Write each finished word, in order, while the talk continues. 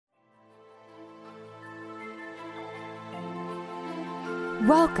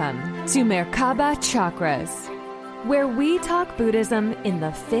Welcome to Merkaba Chakras, where we talk Buddhism in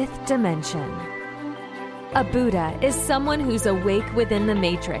the fifth dimension. A Buddha is someone who's awake within the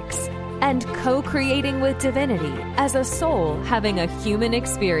matrix and co-creating with divinity as a soul having a human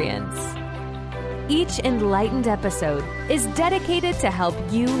experience. Each enlightened episode is dedicated to help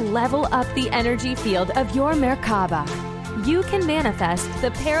you level up the energy field of your Merkaba. You can manifest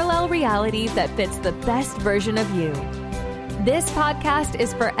the parallel reality that fits the best version of you. This podcast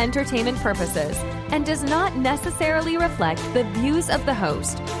is for entertainment purposes and does not necessarily reflect the views of the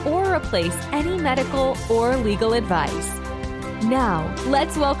host or replace any medical or legal advice. Now,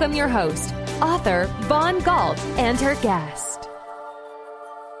 let's welcome your host, author Vaughn Galt, and her guest.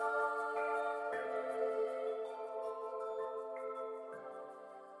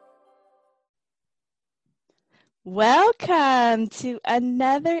 Welcome to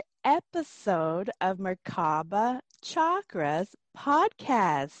another episode of Merkaba Chakras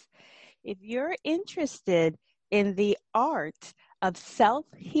podcast. If you're interested in the art of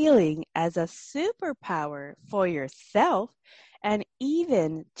self-healing as a superpower for yourself and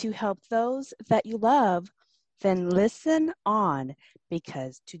even to help those that you love, then listen on,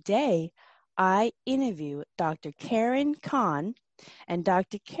 because today I interview Dr. Karen Kan, and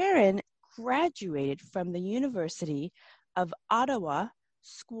Dr. Karen graduated from the University of Ottawa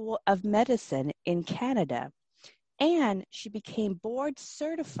School of Medicine in Canada, and she became board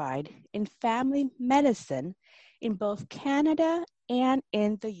certified in family medicine in both Canada and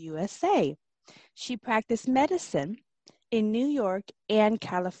in the USA. She practiced medicine in New York and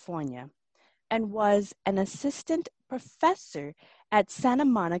California and was an assistant professor at Santa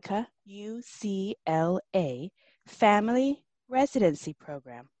Monica UCLA Family Residency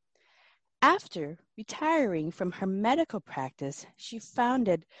Program. After retiring from her medical practice, she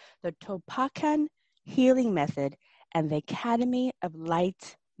founded the Topacan Healing Method and the Academy of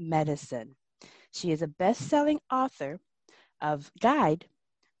Light Medicine. She is a best-selling author of Guide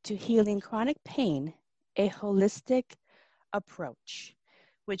to Healing Chronic Pain, a Holistic Approach,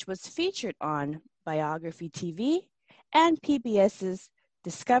 which was featured on Biography TV and PBS's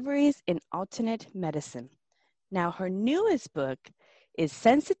Discoveries in Alternate Medicine. Now, her newest book is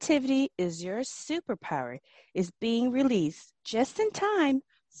Sensitivity is Your Superpower, is being released just in time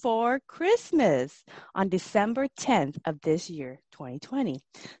for Christmas on December 10th of this year, 2020.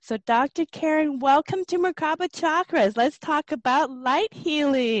 So Dr. Karen, welcome to Merkaba Chakras. Let's talk about light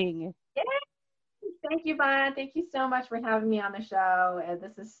healing. Yay! Thank you, Vaughn. Thank you so much for having me on the show.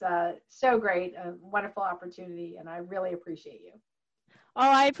 This is so great, a wonderful opportunity, and I really appreciate you. Oh,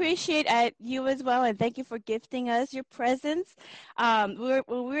 I appreciate you as well, and thank you for gifting us your presence. We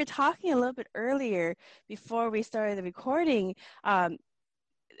were talking a little bit earlier before we started the recording.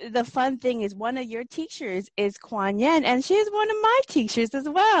 The fun thing is one of your teachers is Kuan Yin, and she is one of my teachers as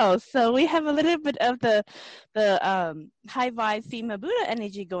well. So we have a little bit of the high vibe female Buddha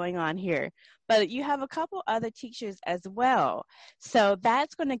energy going on here. But you have a couple other teachers as well. So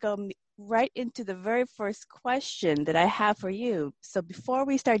that's going to go right into the very first question that I have for you. So before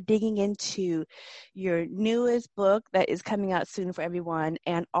we start digging into your newest book that is coming out soon for everyone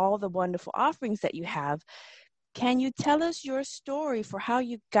and all the wonderful offerings that you have, can you tell us your story for how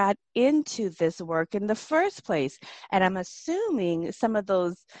you got into this work in the first place? And I'm assuming some of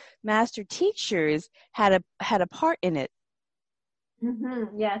those master teachers had a part in it.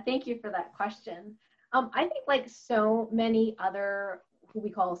 Mm-hmm. Yeah, thank you for that question. I think like so many other who we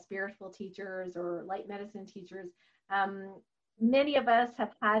call spiritual teachers or light medicine teachers, many of us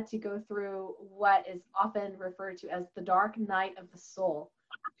have had to go through what is often referred to as the dark night of the soul.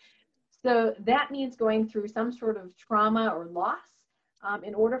 So that means going through some sort of trauma or loss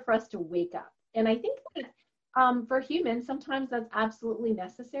in order for us to wake up. And I think that for humans, sometimes that's absolutely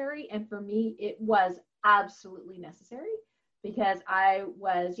necessary. And for me, it was absolutely necessary because I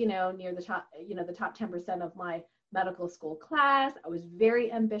was, near the top, the top 10% of my medical school class. I was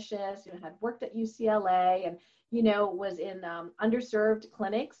very ambitious, had worked at UCLA and, was in underserved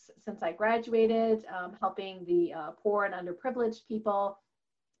clinics since I graduated, helping the poor and underprivileged people.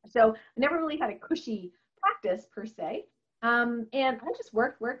 So I never really had a cushy practice per se. And I just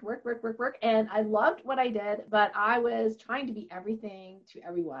worked. And I loved what I did, but I was trying to be everything to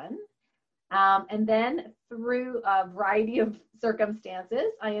everyone. And then through a variety of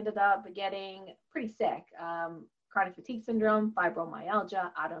circumstances, I ended up getting pretty sick. Chronic fatigue syndrome,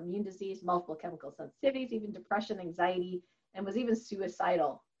 fibromyalgia, autoimmune disease, multiple chemical sensitivities, even depression, anxiety, and was even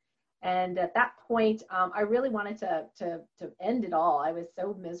suicidal. And at that point, I really wanted to end it all. I was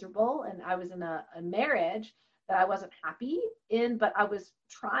so miserable, and I was in a marriage that I wasn't happy in, but I was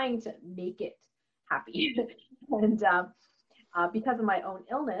trying to make it happy. And because of my own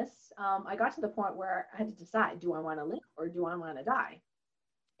illness, I got to the point where I had to decide, do I want to live or do I want to die?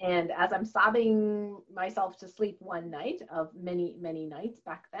 And as I'm sobbing myself to sleep one night of many, many nights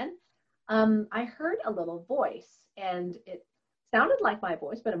back then, I heard a little voice, and it sounded like my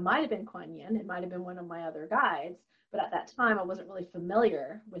voice, but it might have been Kuan Yin. It might have been one of my other guides. But at that time, I wasn't really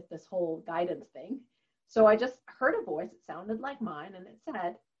familiar with this whole guidance thing. So I just heard a voice. It sounded like mine, and it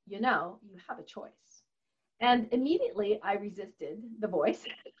said, you have a choice. And immediately I resisted the voice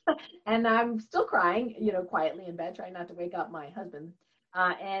and I'm still crying, quietly in bed, trying not to wake up my husband.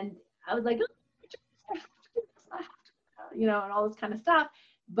 And I was like, and all this kind of stuff.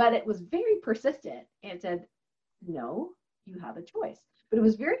 But it was very persistent and said, no, you have a choice. But it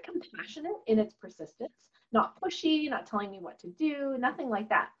was very compassionate in its persistence, not pushy, not telling me what to do, nothing like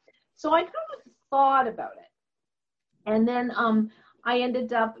that. So I kind of thought about it. And then I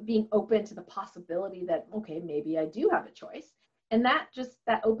ended up being open to the possibility that, okay, maybe I do have a choice. And that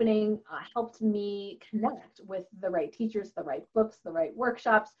opening helped me connect with the right teachers, the right books, the right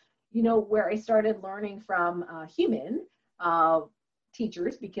workshops, where I started learning from human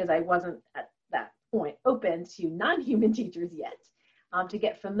teachers, because I wasn't at that point open to non-human teachers yet, to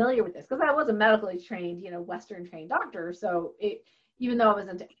get familiar with this. Because I was a medically trained, Western trained doctor. So even though I was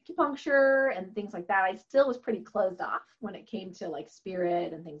into acupuncture and things like that, I still was pretty closed off when it came to like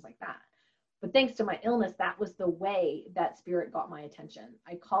spirit and things like that. But thanks to my illness, that was the way that spirit got my attention.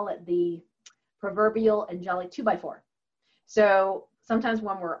 I call it the proverbial angelic 2x4. So sometimes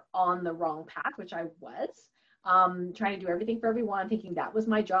when we're on the wrong path, which I was, trying to do everything for everyone, thinking that was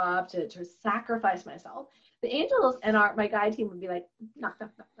my job, to sacrifice myself, the angels and my guide team would be like, knock,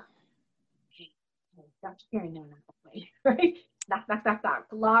 knock, knock, knock. Hey, Dr. Karen, no, not that way, right? Knock, knock, knock, knock,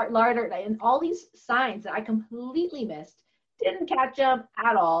 larder, and all these signs that I completely missed, didn't catch up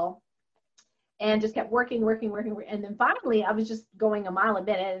at all, and just kept working. And then finally, I was just going a mile a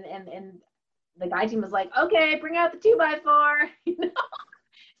minute, and the guide team was like, okay, bring out the 2x4. It's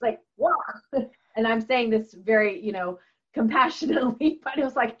like, wow. And I'm saying this very, compassionately, but it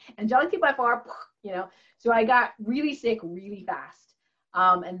was like, angelic 2x4, So I got really sick really fast.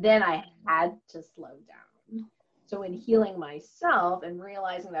 And then I had to slow down. So in healing myself and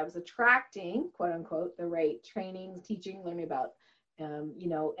realizing that I was attracting, quote unquote, the right trainings, teaching, learning about,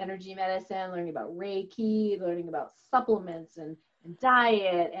 energy medicine, learning about Reiki, learning about supplements and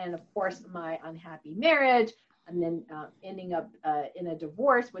diet, and of course my unhappy marriage, and then ending up in a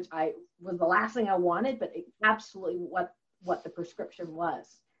divorce, which was the last thing I wanted, but it absolutely what the prescription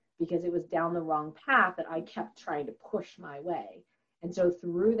was, because it was down the wrong path that I kept trying to push my way. And so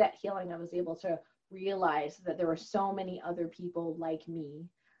through that healing, I was able to realize that there were so many other people like me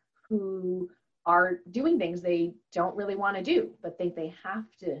who are doing things they don't really want to do, but think they have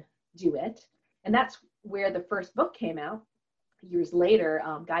to do it. And that's where the first book came out years later,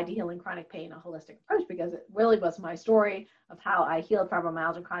 Guide to Healing Chronic Pain, a Holistic Approach, because it really was my story of how I healed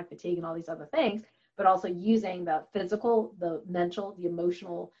fibromyalgia, chronic fatigue, and all these other things, but also using the physical, the mental, the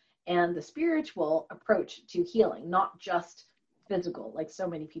emotional, and the spiritual approach to healing, not just physical, like so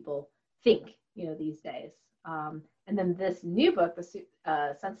many people think, these days. And then this new book, the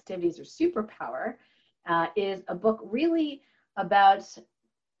Sensitivities or Superpower, is a book really about,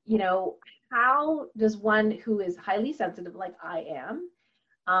 how does one who is highly sensitive like I am,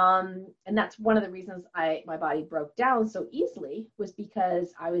 and that's one of the reasons my body broke down so easily, was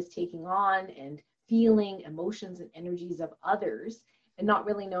because I was taking on and feeling emotions and energies of others and not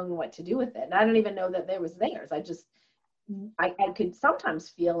really knowing what to do with it. And I don't even know that there was theirs. I could sometimes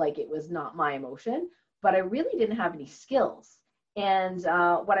feel like it was not my emotion, but I really didn't have any skills. And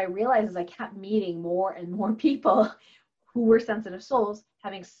what I realized is I kept meeting more and more people who were sensitive souls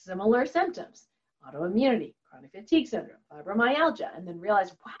having similar symptoms: autoimmunity, chronic fatigue syndrome, fibromyalgia, and then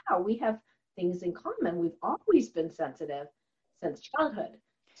realized, wow, we have things in common. We've always been sensitive since childhood.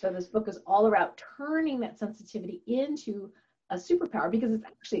 So this book is all about turning that sensitivity into a superpower, because it's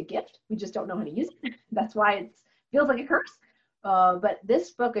actually a gift. We just don't know how to use it. That's why it feels like a curse. But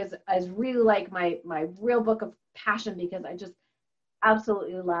this book is really like my real book of passion, because I just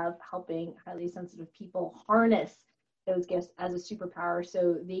absolutely love helping highly sensitive people harness those gifts as a superpower,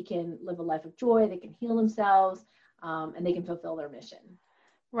 so they can live a life of joy, they can heal themselves, and they can fulfill their mission.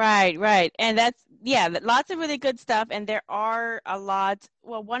 Right. And that's, lots of really good stuff. And there are a lot,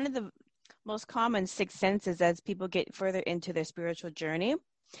 one of the most common sixth senses as people get further into their spiritual journey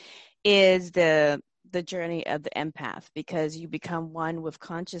is the journey of the empath, because you become one with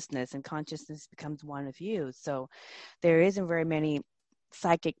consciousness and consciousness becomes one with you. So there isn't very many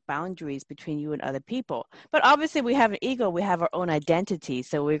psychic boundaries between you and other people. But obviously we have an ego, we have our own identity,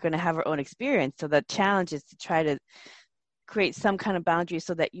 so we're going to have our own experience. So the challenge is to try to create some kind of boundary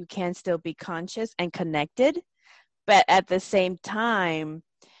so that you can still be conscious and connected, but at the same time,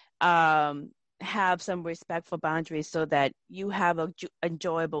 have some respectful boundaries so that you have a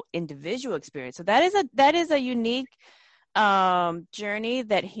enjoyable individual experience. So that is a unique journey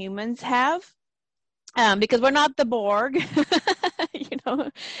that humans have, because we're not the Borg.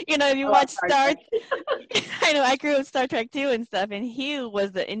 If you watch Star I know, I grew up with Star Trek 2 and stuff, and Hugh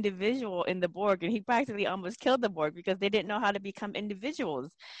was the individual in the Borg, and he practically almost killed the Borg because they didn't know how to become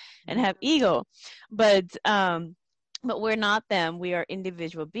individuals and have ego. But we're not them. We are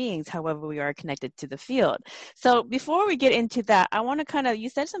individual beings. However, we are connected to the field. So before we get into that, I want to you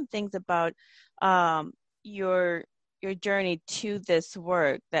said some things about your journey to this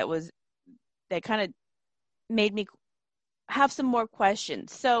work that kind of made me have some more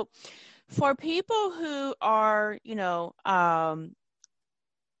questions. So for people who are,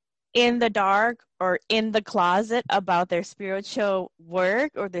 in the dark or in the closet about their spiritual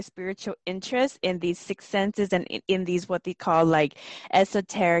work or their spiritual interest in these six senses and in these what they call like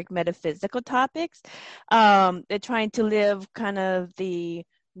esoteric metaphysical topics, they're trying to live kind of the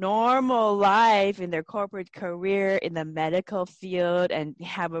normal life in their corporate career in the medical field and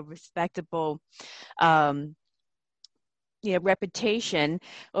have a respectable reputation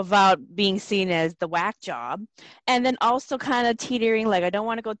without being seen as the whack job. And then also kind of teetering, like, I don't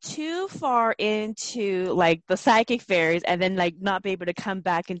want to go too far into like the psychic fairs and then like not be able to come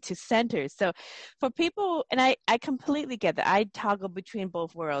back into centers. So for people, and I completely get that. I toggle between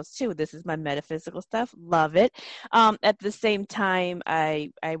both worlds too. This is my metaphysical stuff. Love it. At the same time, I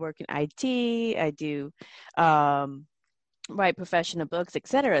work in IT. I do write professional books,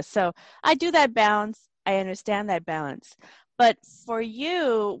 etc. So I do that balance. I understand that balance. But for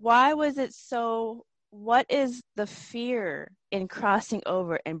you, why was it so? What is the fear in crossing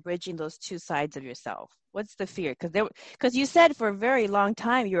over and bridging those two sides of yourself? What's the fear? Because you said for a very long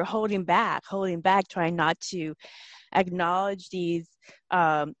time you were holding back, trying not to acknowledge these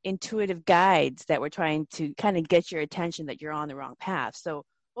intuitive guides that were trying to kind of get your attention that you're on the wrong path. So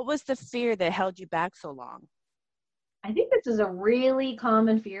what was the fear that held you back so long? I think this is a really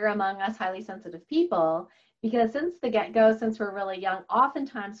common fear among us highly sensitive people, because since the get-go, since we're really young,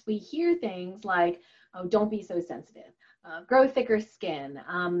 oftentimes we hear things like, oh, don't be so sensitive, grow thicker skin,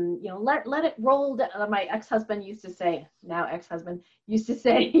 let it roll down. My ex-husband used to say,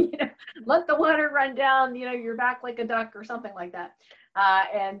 let the water run down, your back like a duck or something like that.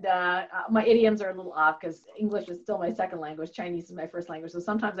 My idioms are a little off because English is still my second language. Chinese is my first language. So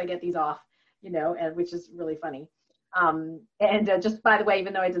sometimes I get these off, and which is really funny. Just by the way,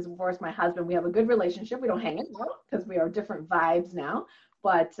 even though I divorced my husband, we have a good relationship. We don't hang out because we are different vibes now,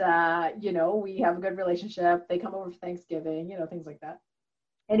 but we have a good relationship. They come over for Thanksgiving, things like that.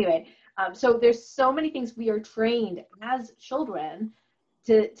 Anyway, so there's so many things we are trained as children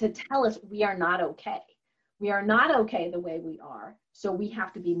to tell us we are not okay. We are not okay the way we are. So we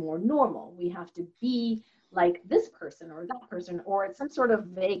have to be more normal. We have to be like this person or that person, or it's some sort of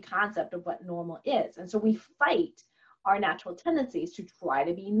vague concept of what normal is. And so we fight our natural tendencies to try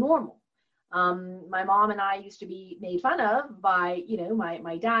to be normal. My mom and I used to be made fun of by,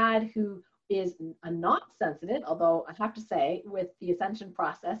 my dad, who is a not sensitive, although I have to say with the ascension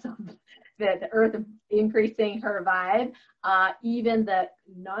process of the earth increasing her vibe, even the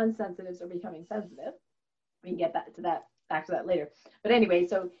non-sensitives are becoming sensitive. We can get back to that later. But anyway,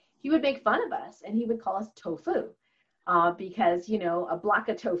 so he would make fun of us and he would call us tofu because, a block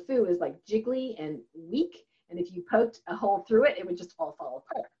of tofu is like jiggly and weak. And if you poked a hole through it, it would just all fall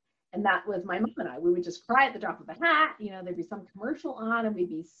apart. And that was my mom and I. We would just cry at the drop of a hat. There'd be some commercial on and we'd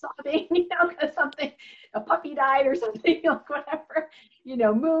be sobbing, because a puppy died or something, whatever,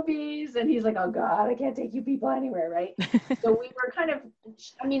 movies. And he's like, oh God, I can't take you people anywhere, right? So we were kind of,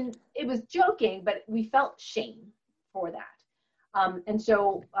 it was joking, but we felt shame for that. And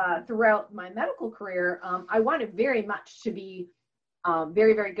so throughout my medical career, I wanted very much to be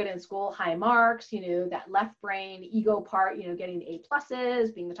very, very good in school, high marks, that left brain ego part, getting the A+,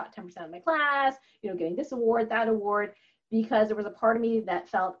 being the top 10% of my class, getting this award, that award, because there was a part of me that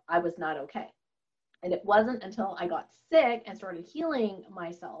felt I was not okay. And it wasn't until I got sick and started healing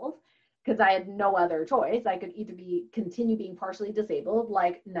myself, because I had no other choice. I could either continue being partially disabled,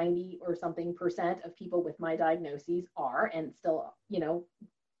 like 90 or something % of people with my diagnoses are, and still,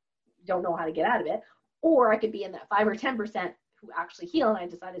 don't know how to get out of it, or I could be in that 5 or 10% who actually heal, and I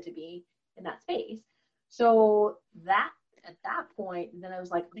decided to be in that space. So at that point, then I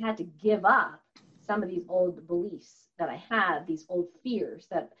was like, I had to give up some of these old beliefs that I had, these old fears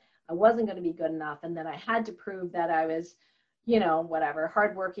that I wasn't going to be good enough, and that I had to prove that I was, whatever,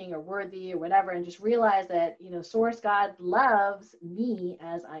 hardworking or worthy or whatever, and just realize that, source God loves me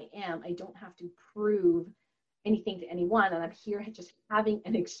as I am. I don't have to prove anything to anyone. And I'm here just having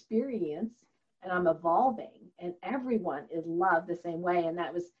an experience, and I'm evolving, and everyone is loved the same way. And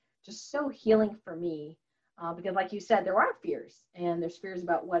that was just so healing for me. Because like you said, there are fears, and there's fears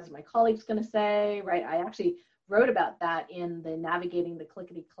about what's my colleagues going to say, right? I actually wrote about that in the Navigating the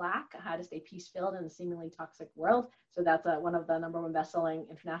Clickety-Clack, How to Stay Peace-Filled in a Seemingly Toxic World. So that's one of the #1 best-selling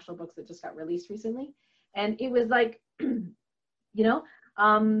international books that just got released recently. And it was like, some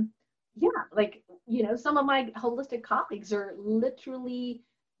of my holistic colleagues are literally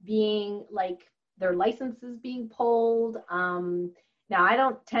being like, their licenses being pulled. Now, I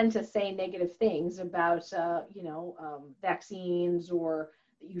don't tend to say negative things about, vaccines, or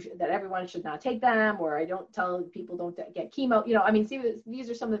that everyone should not take them, or I don't tell people don't get chemo. These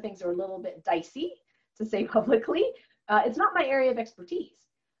are some of the things that are a little bit dicey to say publicly. It's not my area of expertise.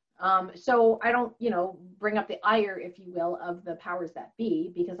 So I don't, bring up the ire, if you will, of the powers that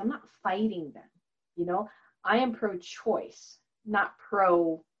be, because I'm not fighting them. I am pro-choice, not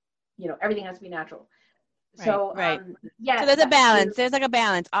pro, everything has to be natural. Right, so right. Yeah, so there's a balance. There's like a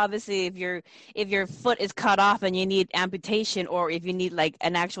balance. Obviously, if your foot is cut off and you need amputation, or if you need like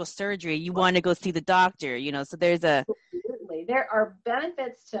an actual surgery, you want to go see the doctor, so there's a Absolutely. There are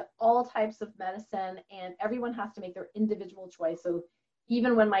benefits to all types of medicine, and everyone has to make their individual choice. So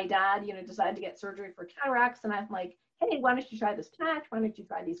even when my dad, decided to get surgery for cataracts, and I'm like, hey, why don't you try this patch? Why don't you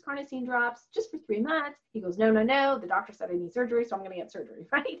try these carnosine drops just for 3 months? He goes, no. The doctor said I need surgery, so I'm going to get surgery,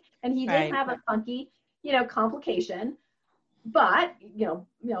 right? And he did have a funky, complication, but,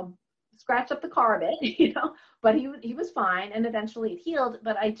 scratched up the car a bit, but he was fine, and eventually it healed.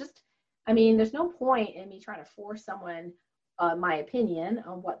 But there's no point in me trying to force someone my opinion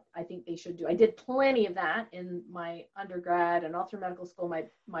on what I think they should do. I did plenty of that in my undergrad and all through medical school.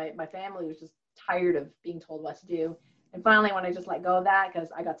 My family was just tired of being told what to do. And finally, when I just let go of that, because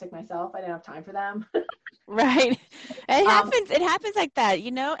I got sick myself, I didn't have time for them. Right. It happens like that,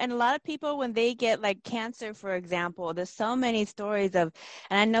 and a lot of people, when they get like cancer, for example, there's so many stories and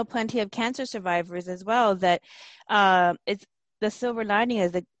I know plenty of cancer survivors as well, that it's the silver lining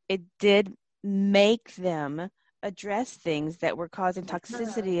is that it did make them address things that were causing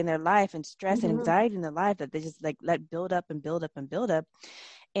toxicity in their life and stress and anxiety in their life, that they just like let build up and build up and build up.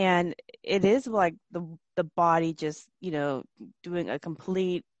 And it is like the body just, doing a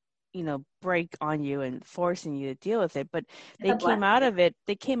complete, break on you and forcing you to deal with it. But they came out of it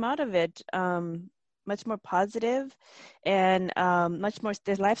much more positive, and much more,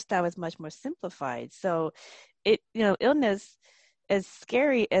 their lifestyle is much more simplified. So illness, as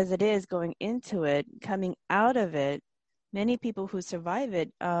scary as it is going into it, coming out of it, many people who survive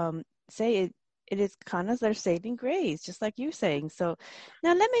it say it is kind of their saving grace, just like you're saying. So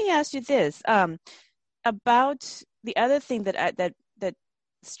now let me ask you this, about the other thing that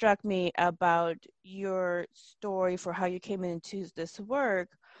struck me about your story for how you came into this work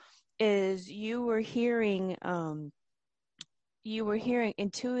is you were hearing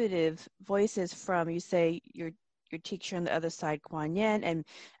intuitive voices from, you say, your teacher on the other side, Kuan Yin, and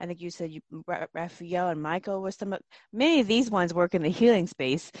I think you said Raphael and Michael were many of these ones work in the healing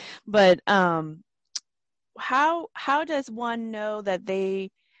space. But how does one know that they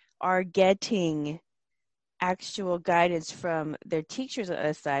are getting actual guidance from their teachers on the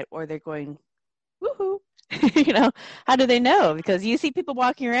other side, or they're going, woohoo? How do they know? Because you see people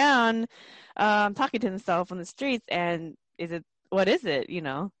walking around talking to themselves on the streets, and what is it?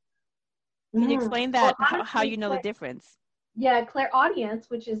 Can you explain that, well, honestly, how you know the difference? Yeah, clairaudience,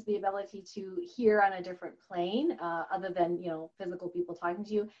 which is the ability to hear on a different plane, other than, physical people talking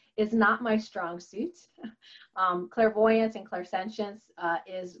to you, is not my strong suit. Clairvoyance and clairsentience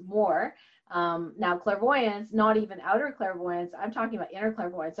is more. Now, clairvoyance, not even outer clairvoyance, I'm talking about inner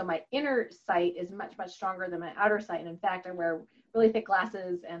clairvoyance. So my inner sight is much, much stronger than my outer sight. And in fact, I wear really thick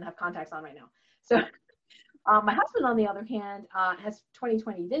glasses and have contacts on right now. So my husband, on the other hand, has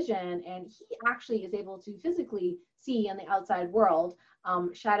 20/20 vision, and he actually is able to physically see in the outside world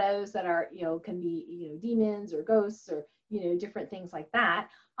shadows that are, can be, demons or ghosts or, different things like that.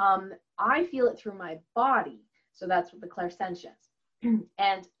 I feel it through my body. So that's what the clairsentience.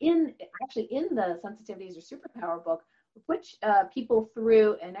 And in the Sensitivities or Superpower book, which people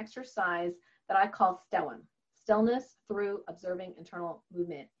through an exercise that I call STEWM, stillness through observing internal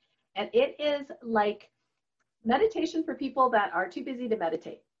movement. And it is like meditation for people that are too busy to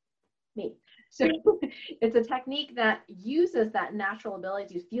meditate, me. So it's a technique that uses that natural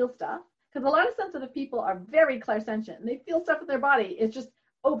ability to feel stuff, because a lot of sensitive people are very clairsentient and they feel stuff in their body. It's just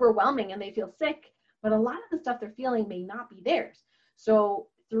overwhelming and they feel sick. but a lot of the stuff they're feeling may not be theirs. So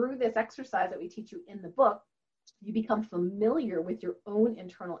through this exercise that we teach you in the book, you become familiar with your own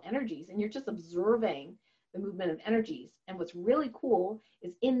internal energies, and you're just observing the movement of energies. And what's really cool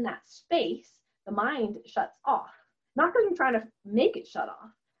is in that space, the mind shuts off. Not because you're trying to make it shut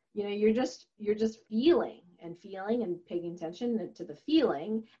off. You know, you're just feeling and paying attention to the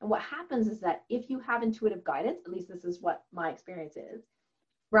feeling. And what happens is that if you have intuitive guidance, at least this is what my experience is,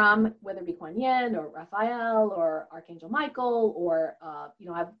 from whether it be Kuan Yin or Raphael or Archangel Michael, or you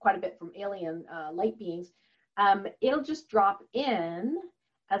know, I have quite a bit from alien light beings. It'll just drop in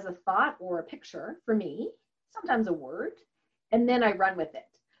as a thought or a picture for me, sometimes a word, and then I run with it.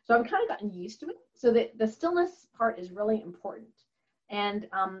 So I've kind of gotten used to it. So the stillness part is really important. And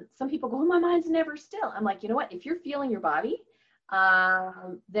some people go, oh, my mind's never still. I'm like, you know what? If you're feeling your body,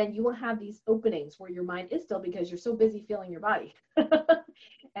 then you will have these openings where your mind is still because you're so busy feeling your body.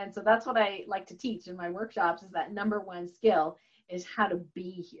 And so that's what I like to teach in my workshops, is that number one skill is how to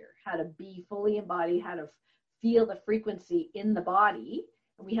be here, how to be fully embodied, how to feel the frequency in the body.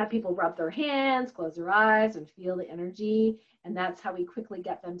 And we have people rub their hands, close their eyes, and feel the energy. And that's how we quickly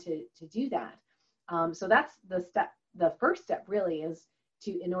get them to do that. So that's the first step really, is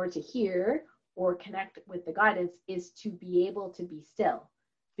to, in order to hear or connect with the guidance, is to be able to be still,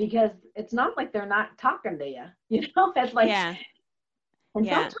 because it's not like they're not talking to you, you know. It's like, Yeah. And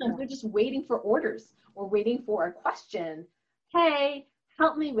sometimes they're just waiting for orders or waiting for a question. Hey,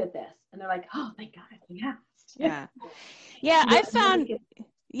 help me with this. And they're like, oh, thank God I asked. Yeah.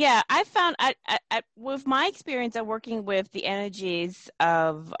 I found I with my experience of working with the energies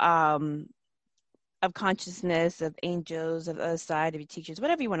of consciousness, of angels, of the other side, of your teachers,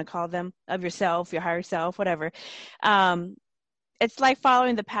 whatever you want to call them, of yourself, your higher self, whatever. It's like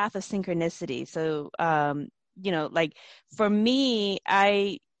following the path of synchronicity. So, you know, like for me,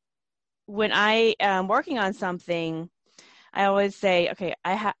 when I am working on something, I always say, okay,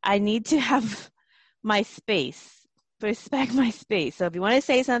 I need to have my space, respect my space. So if you want to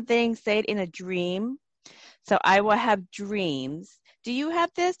say something, say it in a dream. So I will have dreams. Do you have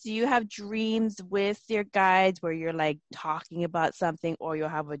this? Do you have dreams with your guides where you're like talking about something, or you'll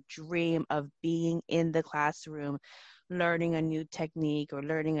have a dream of being in the classroom, learning a new technique or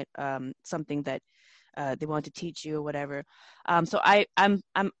learning something that they want to teach you or whatever? So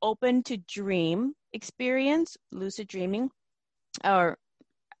I'm open to dream experience, lucid dreaming, or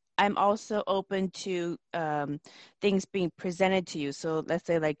I'm also open to things being presented to you. So let's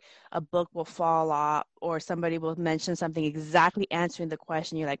say like a book will fall off, or somebody will mention something exactly answering the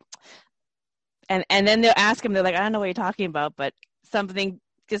question. You're like, and then they'll ask them, they're like, I don't know what you're talking about, but something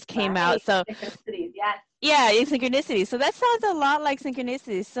just came out. So synchronicities, yes. Yeah, it's synchronicity. So that sounds a lot like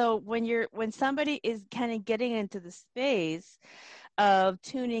synchronicity. So when somebody is kind of getting into the space of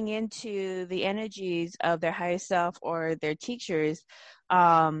tuning into the energies of their higher self or their teachers,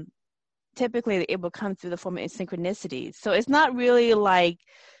 typically it will come through the form of synchronicity. So it's not really like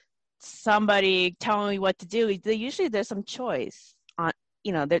somebody telling me what to do. Usually there's some choice on,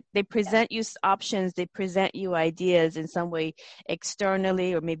 you know, they present you options, they present you ideas in some way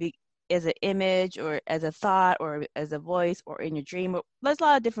externally, or maybe as an image or as a thought or as a voice or in your dream. There's a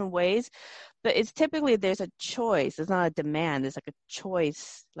lot of different ways, but it's typically there's a choice. It's not a demand. It's like a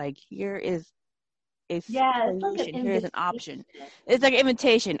choice. Like here is a solution. Like here's an option. It's like an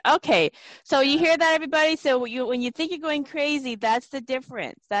invitation. Okay, so you hear that, everybody? So when you think you're going crazy, that's the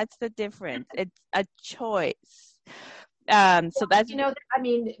difference. That's the difference. It's a choice. So that's, you know, I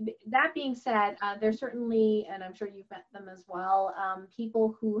mean, that being said, there's certainly, and I'm sure you've met them as well,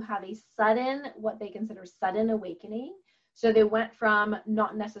 people who have a sudden, what they consider sudden awakening. So they went from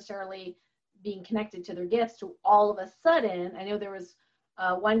not necessarily being connected to their gifts to all of a sudden. I know there was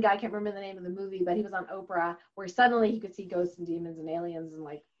one guy, I can't remember the name of the movie, but he was on Oprah, where suddenly he could see ghosts and demons and aliens and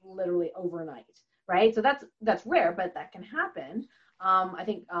like literally overnight, right? So that's rare, but that can happen. I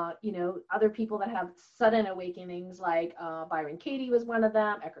think, you know, other people that have sudden awakenings, like Byron Katie was one of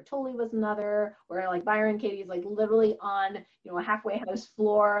them. Eckhart Tolle was another, where like Byron Katie is like literally on, you know, a halfway house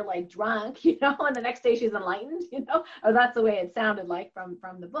floor, like drunk, you know, and the next day she's enlightened, you know, or that's the way it sounded like from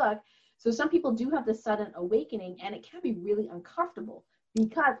the book. So some people do have this sudden awakening, and it can be really uncomfortable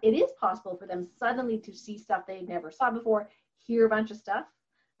because it is possible for them suddenly to see stuff they never saw before, hear a bunch of stuff.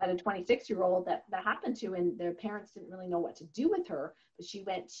 At a 26-year-old that happened to, and their parents didn't really know what to do with her, but she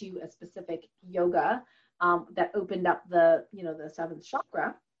went to a specific yoga that opened up the, you know, the seventh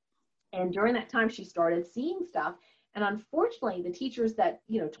chakra. And during that time, she started seeing stuff. And unfortunately, the teachers that,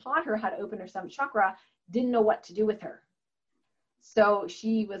 you know, taught her how to open her seventh chakra didn't know what to do with her. So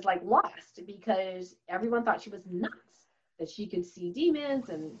she was like lost because everyone thought she was nuts. that she could see demons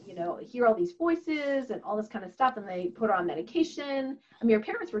and, hear all these voices and all this kind of stuff. And they put her on medication. I mean, her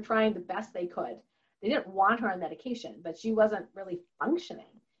parents were trying the best they could. They didn't want her on medication, but she wasn't really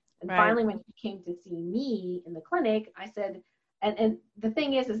functioning. And finally, when she came to see me in the clinic, I said, and the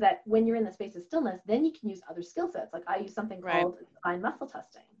thing is that when you're in the space of stillness, then you can use other skill sets. Like I use something called divine muscle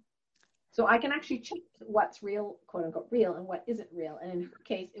testing. So I can actually check what's real, quote unquote, real, and what isn't real. And in her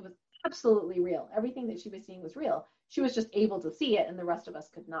case, it was absolutely real. Everything that she was seeing was real. She was just able to see it, and the rest of us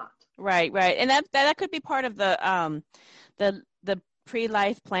could not. Right. And that could be part of the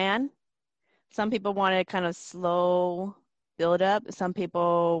pre-life plan. Some people want a kind of slow build up. Some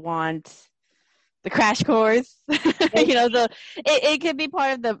people want the crash course. It could be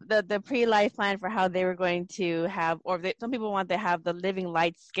part of the pre-life plan for how they were going to have, some people want to have the living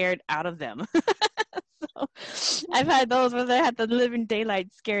light scared out of them. So I've had those where they had the living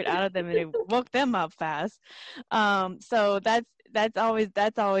daylight scared out of them and it woke them up fast. So that's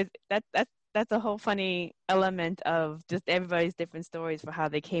a whole funny element of just everybody's different stories for how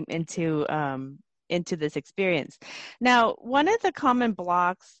they came into this experience. Now, one of the common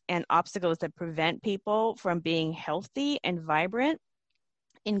blocks and obstacles that prevent people from being healthy and vibrant,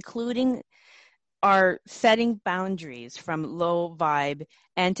 including are setting boundaries from low vibe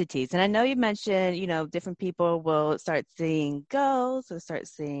entities. And I know you mentioned, different people will start seeing ghosts or start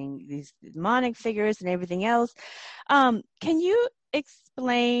seeing these demonic figures and everything else. Can you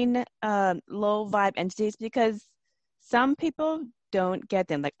explain low vibe entities? Because some people don't get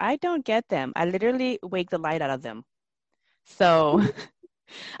them. Like I don't get them. I literally wake the light out of them. So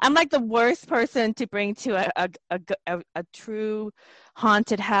I'm like the worst person to bring to a true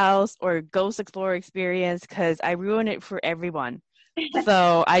haunted house or ghost explorer experience because I ruin it for everyone.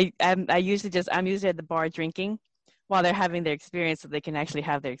 So I'm usually at the bar drinking while they're having their experience so they can actually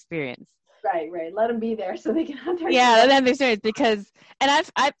have their experience. Right. Let them be there so they can have their let them be serious and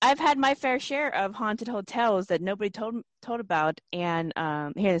I've had my fair share of haunted hotels that nobody told about, and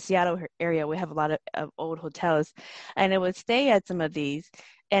here in the Seattle area we have a lot of old hotels, and I would stay at some of these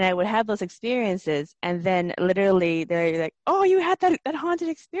and I would have those experiences, and then literally they're like, oh, you had that haunted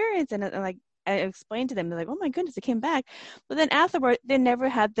experience, and like I explained to them, they're like, oh my goodness, it came back, but then afterward they never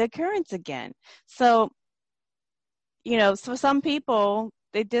had the occurrence again. So so some people,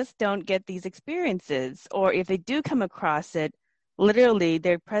 they just don't get these experiences, or if they do come across it, literally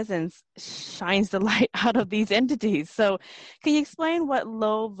their presence shines the light out of these entities. So can you explain what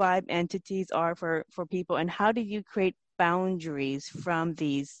low vibe entities are for people, and how do you create boundaries from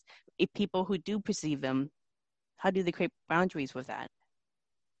these people who do perceive them? How do they create boundaries with that?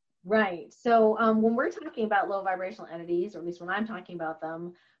 Right. So when we're talking about low vibrational entities, or at least when I'm talking about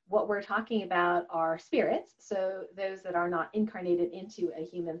them, what we're talking about are spirits. So those that are not incarnated into a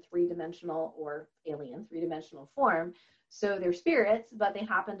human 3-dimensional or alien 3-dimensional form. So they're spirits, but they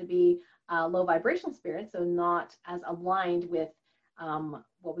happen to be low vibrational spirits, so not as aligned with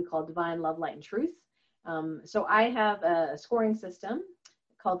what we call divine love, light, and truth. So I have a scoring system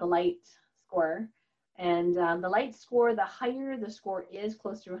called the Light Score. And the light score, the higher the score is,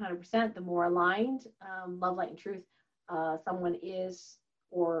 close to 100%, the more aligned love, light, and truth someone is,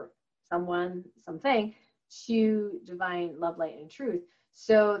 or something, to divine love, light, and truth.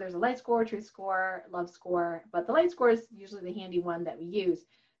 So there's a light score, truth score, love score, but the light score is usually the handy one that we use.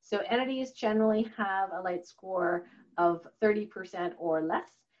 So entities generally have a light score of 30% or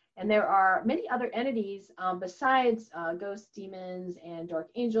less. And there are many other entities besides ghosts, demons, and dark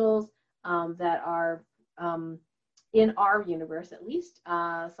angels that are in our universe, at least.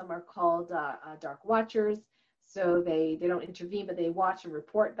 Some are called dark watchers. So they don't intervene, but they watch and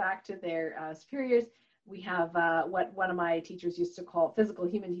report back to their superiors. We have what one of my teachers used to call, physical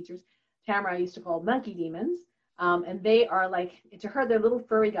human teachers, Tamara, used to call monkey demons. And they are like, to her, they're little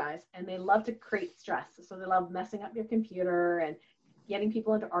furry guys, and they love to create stress. So they love messing up your computer and getting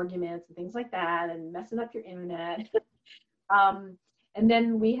people into arguments and things like that, and messing up your internet. And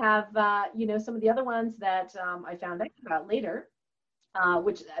then we have, some of the other ones that I found out about later,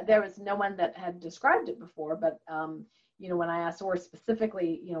 which there was no one that had described it before. But, when I asked Or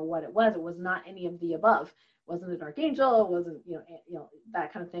specifically, what it was not any of the above. It wasn't a dark angel. It wasn't,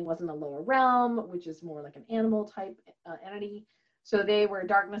 that kind of thing. Wasn't a lower realm, which is more like an animal type entity. So they were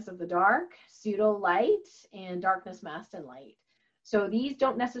darkness of the dark, pseudo light, and darkness masked in light. So these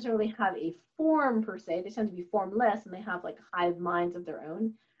don't necessarily have a form per se. They tend to be formless, and they have like hive minds of their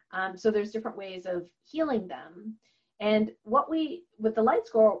own. So there's different ways of healing them. And with the light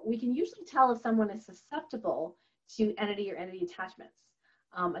score, we can usually tell if someone is susceptible to entity or entity attachments.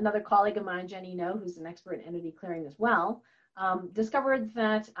 Another colleague of mine, Jenny No, who's an expert in entity clearing as well, discovered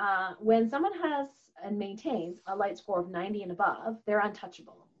that when someone has and maintains a light score of 90 and above, they're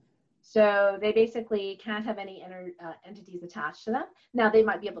untouchable. So they basically can't have any entities attached to them. Now they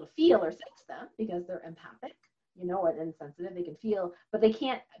might be able to feel or sense them because they're empathic, or insensitive. They can feel, but they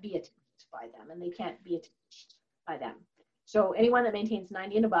can't be attacked by them, and they can't be attached by them. So anyone that maintains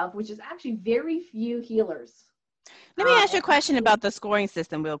 90 and above, which is actually very few healers. Let me ask you a question about the scoring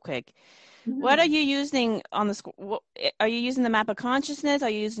system real quick. Mm-hmm. What are you using on the score? Are you using the map of consciousness? Are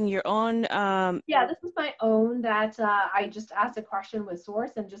you using your own? Yeah, this is my own that I just asked a question with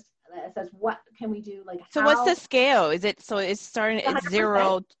source and just it says, what can we do? Like, so what's the scale? Is it, so it's starting at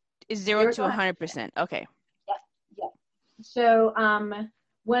 0 to 100%? Okay. Yeah. So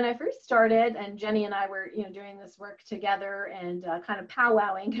when I first started, and Jenny and I were, doing this work together and kind of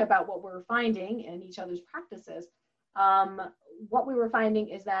powwowing about what we were finding in each other's practices, what we were finding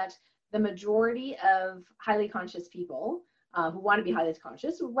is that the majority of highly conscious people who want to be highly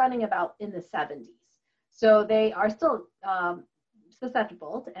conscious were running about in the 70s. So they are still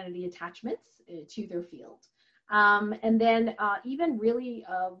susceptible to entity attachments to their field. And then even really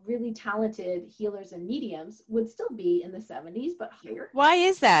talented healers and mediums would still be in the 70s, but higher. Why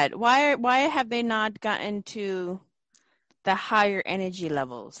is that? Why have they not gotten to the higher energy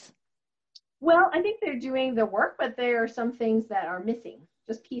levels? Well, I think they're doing the work, but there are some things that are missing,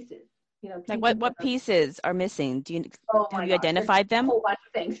 just pieces. Like what pieces are missing? Have you identified them? A whole bunch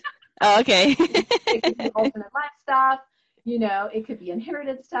of things. Oh, okay. It could be alternate life stuff. It could be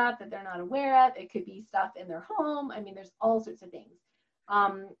inherited stuff that they're not aware of. It could be stuff in their home. I mean, there's all sorts of things.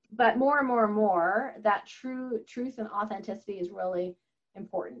 But more and more and more, that truth and authenticity is really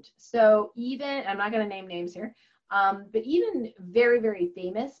important. So even, I'm not going to name names here, but even very, very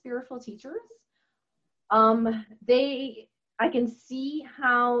famous spiritual teachers, I can see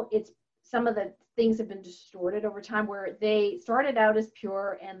how some of the things have been distorted over time, where they started out as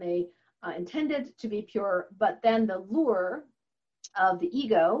pure and they intended to be pure, but then the lure of the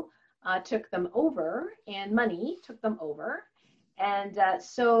ego took them over, and money took them over. And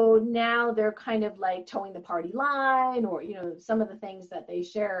so now they're kind of like towing the party line, or, some of the things that they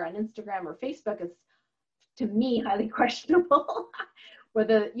share on Instagram or Facebook is, to me, highly questionable,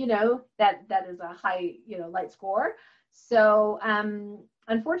 whether, that is a high, light score. So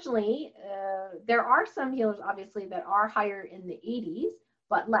unfortunately, there are some healers, obviously, that are higher in the 80s,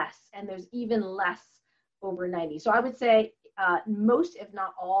 but less, and there's even less over 90. So I would say most, if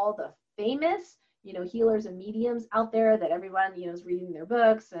not all, the famous, healers and mediums out there that everyone, is reading their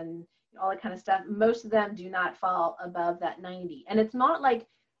books and all that kind of stuff, most of them do not fall above that 90. And it's not like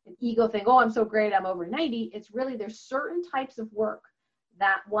an ego thing, oh, I'm so great, I'm over 90. It's really, there's certain types of work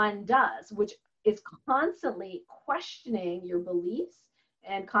that one does, which is constantly questioning your beliefs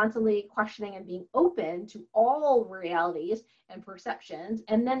and constantly questioning and being open to all realities and perceptions,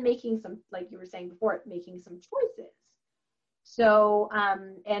 and then making some, like you were saying before, making some choices. So,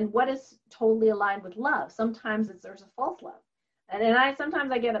 and what is totally aligned with love? Sometimes there's a false love. And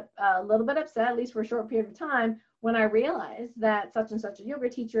sometimes I get a little bit upset, at least for a short period of time, when I realize that such and such a yoga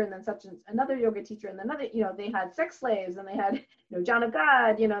teacher, and then such another yoga teacher, and another, they had sex slaves, and they had, John of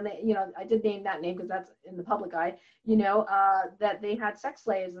God, and they, I did name that name because that's in the public eye, that they had sex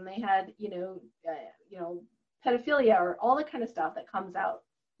slaves, and they had, pedophilia, or all the kind of stuff that comes out,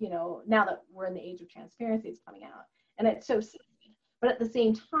 now that we're in the age of transparency, it's coming out, and it's so sad. But at the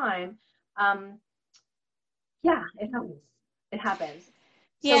same time, yeah, it happens. It happens.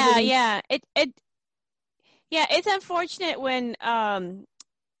 Yeah, it's unfortunate when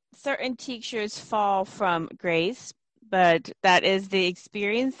certain teachers fall from grace, but that is the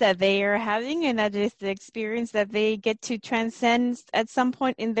experience that they are having, and that is the experience that they get to transcend at some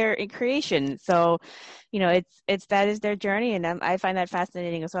point in their creation. So, it's that is their journey, and I find that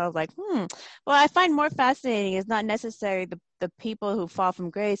fascinating as well. I was like, well, I find more fascinating is not necessarily the people who fall from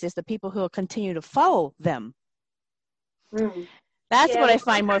grace, it's the people who will continue to follow them. That's what I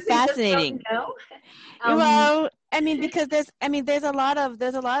find more fascinating. Well, because there's a lot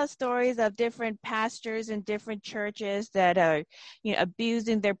of stories of different pastors and different churches that are,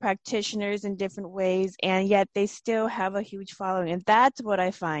 abusing their practitioners in different ways, and yet they still have a huge following, and that's what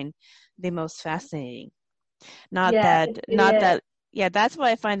I find the most fascinating. That's what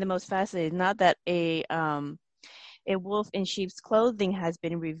I find the most fascinating. Not that a wolf in sheep's clothing has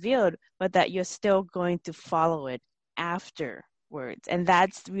been revealed, but that you're still going to follow it afterwards, and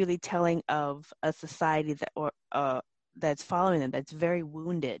that's really telling of a society that's following them, that's very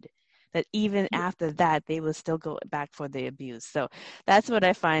wounded, that even after that they will still go back for the abuse. So that's what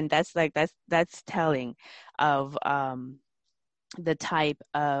I find. That's telling of the type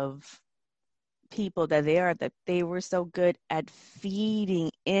of people that they are, that they were so good at feeding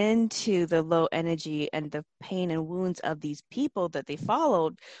into the low energy and the pain and wounds of these people that they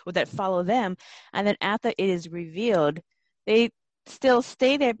followed, or that follow them. And then after it is revealed, they still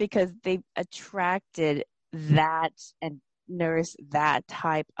stay there because they attracted that and nourished that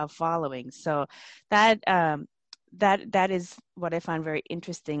type of following. So that that is what I find very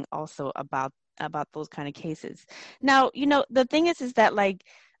interesting also about those kind of cases. Now, the thing is that, like,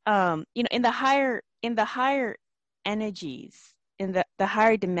 in the higher energies, in the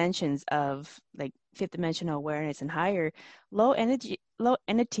higher dimensions of, like, fifth dimensional awareness and higher, low entities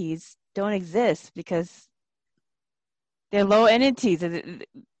don't exist because they're low entities.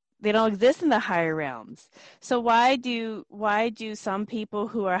 They don't exist in the higher realms. So why do some people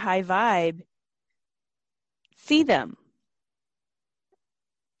who are high vibe see them?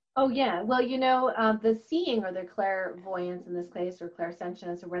 Oh, yeah. Well, the seeing, or the clairvoyance in this case, or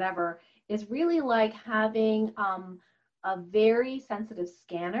clairsentience or whatever, is really like having a very sensitive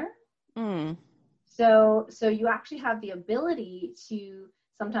scanner. Mm. So you actually have the ability to,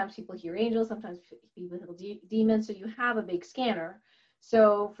 sometimes people hear angels, sometimes people hear demons. So you have a big scanner.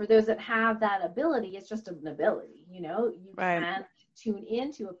 So for those that have that ability, it's just an ability, you Right. can tune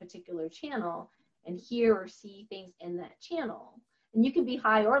into a particular channel and hear or see things in that channel. And you can be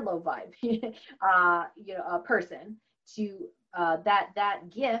high or low vibe, a person. To that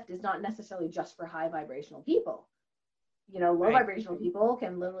gift is not necessarily just for high vibrational people. Low Right. vibrational people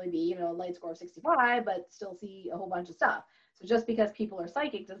can literally be, a light score of 65, but still see a whole bunch of stuff. So just because people are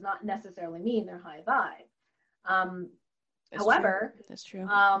psychic does not necessarily mean they're high vibe. However, that's true.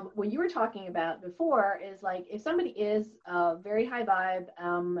 When you were talking about before, is like, if somebody is very high vibe,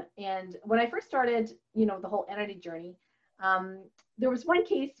 and when I first started, the whole entity journey, there was one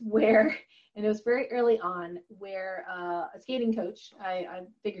case where, and it was very early on, where a skating coach, I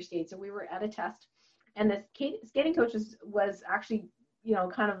figure skate, so we were at a test, and this skating coach was actually,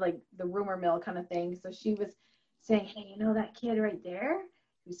 kind of like the rumor mill kind of thing. So she was saying, hey, that kid right there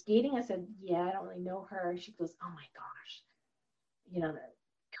who's skating? I said, yeah, I don't really know her. She goes, oh my gosh, the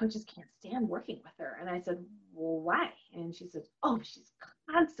coaches can't stand working with her. And I said, well, why? And she said, oh, she's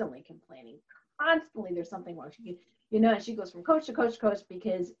constantly complaining. Constantly there's something wrong. And she goes from coach to coach to coach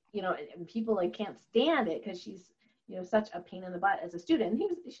because, and people like can't stand it because she's, such a pain in the butt as a student.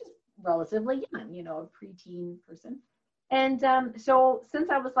 She's relatively young, a preteen person. And so since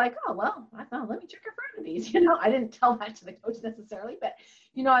I was like, oh, well, I thought, let me check her for these. I didn't tell that to the coach necessarily, but,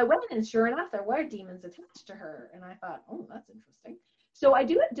 I went, and sure enough, there were demons attached to her. And I thought, oh, that's interesting. So I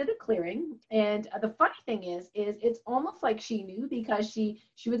did a clearing. And the funny thing is it's almost like she knew, because she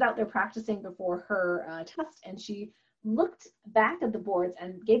was out there practicing before her test, and she looked back at the boards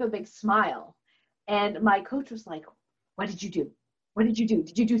and gave a big smile. And my coach was like, what did you do? What did you do?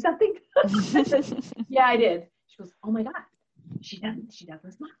 Did you do something? I said, yeah, I did. She goes, oh my God, she doesn't smile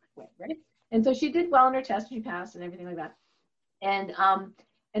that way, right? And so she did well in her test, she passed and everything like that. And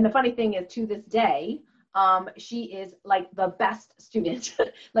the funny thing is, to this day, she is like the best student.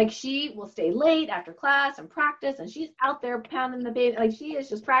 Like, she will stay late after class and practice, and she's out there pounding the baby. Like, she is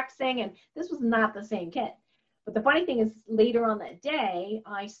just practicing, and this was not the same kid. But the funny thing is, later on that day,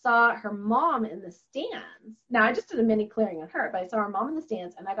 I saw her mom in the stands. Now, I just did a mini clearing on her, but I saw her mom in the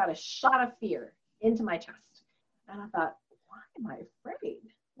stands, and I got a shot of fear into my chest. And I thought, why am I afraid?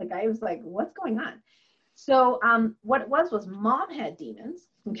 Like, I was like, what's going on? So what it was mom had demons,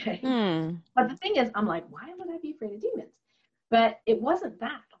 okay? But the thing is, I'm like, why would I be afraid of demons? But it wasn't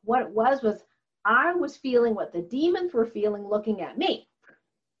that. What it was I was feeling what the demons were feeling looking at me.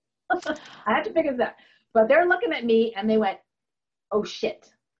 I had to figure that. But they're looking at me, and they went, oh,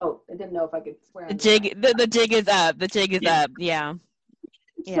 shit. Oh, I didn't know if I could swear. The jig is up. The jig is up. Yeah.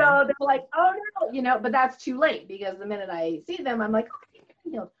 So they're like, oh, no, but that's too late, because the minute I see them, I'm like, oh, I got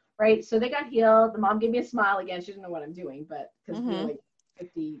healed, right? So they got healed. The mom gave me a smile again. She didn't know what I'm doing, but because we're like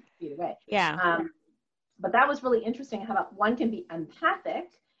 50 feet away. Yeah. But that was really interesting, how that one can be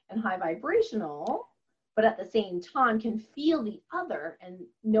empathic and high vibrational, but at the same time can feel the other and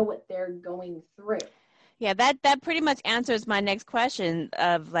know what they're going through. Yeah, that pretty much answers my next question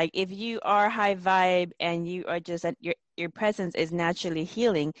of, like, if you are high vibe and you are just at your presence is naturally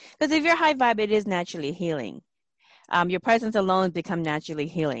healing, because if you're high vibe, it is naturally healing. Your presence alone become naturally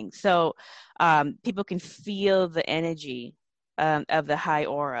healing. So people can feel the energy of the high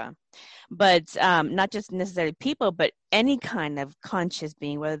aura, but not just necessarily people, but any kind of conscious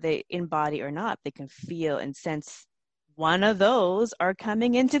being, whether they embody or not, they can feel and sense one of those are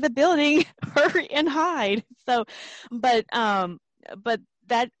coming into the building. Hurry and hide. So, but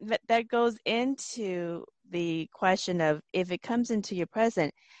that goes into the question of, if it comes into your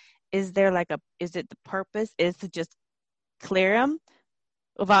present, is it the purpose is to just clear them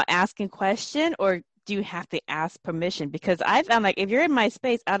without asking question, or do you have to ask permission? Because I found like if you're in my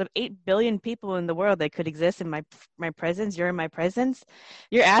space, out of 8 billion people in the world that could exist in my presence, you're in my presence,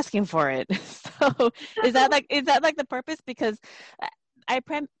 you're asking for it. So is that like the purpose? Because I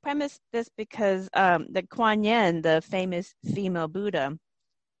premise this because the Kuan Yin, the famous female Buddha,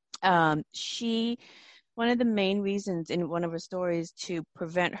 she one of the main reasons in one of her stories to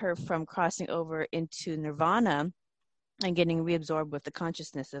prevent her from crossing over into nirvana and getting reabsorbed with the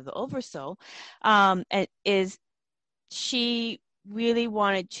consciousness of the oversoul, is she really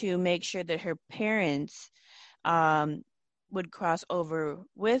wanted to make sure that her parents would cross over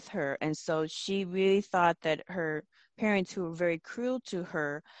with her. And so she really thought that her parents, who were very cruel to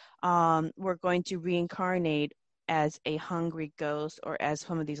her, were going to reincarnate as a hungry ghost or as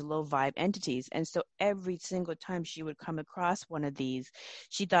some of these low vibe entities. And so every single time she would come across one of these,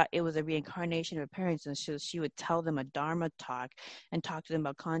 she thought it was a reincarnation of her parents. And so she would tell them a Dharma talk and talk to them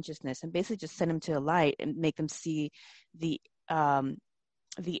about consciousness and basically just send them to the light and make them see the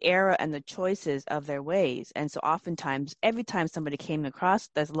error and the choices of their ways. And so oftentimes, every time somebody came across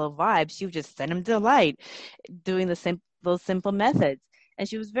those low vibes, she would just send them to the light, doing those simple methods. And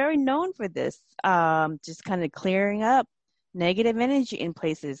she was very known for this, just kind of clearing up negative energy in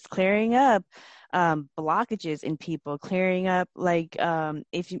places, clearing up blockages in people, clearing up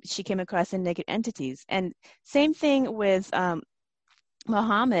she came across in negative entities. And same thing with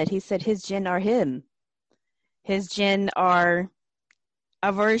Muhammad. He said his jinn are him. His jinn are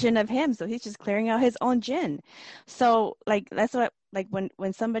a version of him. So he's just clearing out his own jinn. So that's what,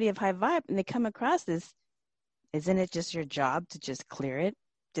 when somebody of high vibe and they come across this, isn't it just your job to just clear it?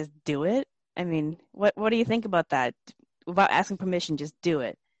 Just do it? I mean, what do you think about that? Without asking permission, just do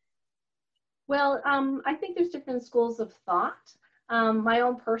it. Well, I think there's different schools of thought. My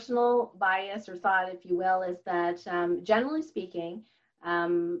own personal bias or thought, if you will, is that generally speaking,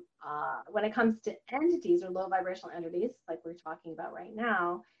 when it comes to entities or low vibrational entities, like we're talking about right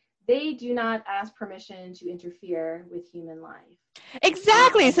now, they do not ask permission to interfere with human life.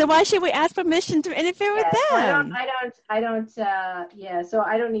 Exactly. So why should we ask permission to interfere with them? So I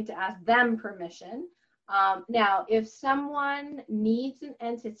don't need to ask them permission. Now, if someone needs an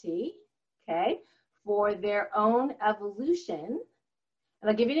entity, okay, for their own evolution, and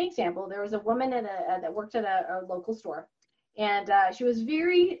I'll give you an example. There was a woman that worked at a local store. And she was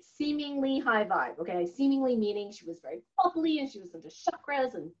very seemingly high vibe, okay? Seemingly meaning she was very bubbly and she was into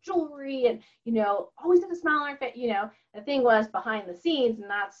chakras and jewelry and, always had a smile on her face, The thing was behind the scenes,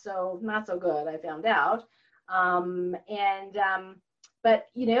 not so good, I found out. But,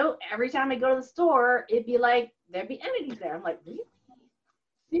 every time I go to the store, it'd be like, there'd be entities there. I'm like, really?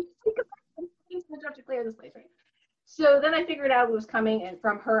 To clear this place, right? So then I figured out it was coming and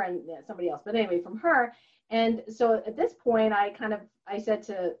from her and somebody else, but anyway, from her. And so at this point, I said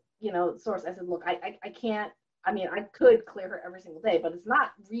to, Source, I said, look, I can't, I could clear her every single day, but it's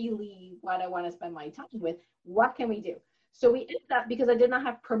not really what I want to spend my time with. What can we do? So we ended up, because I did not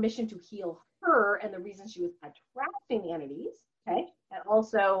have permission to heal her and the reason she was attracting the entities, okay? And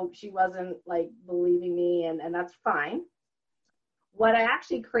also she wasn't believing me and that's fine. What I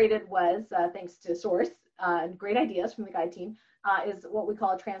actually created was, thanks to Source, great ideas from the guide team, is what we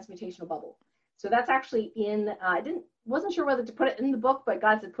call a transmutational bubble. So that's actually wasn't sure whether to put it in the book, but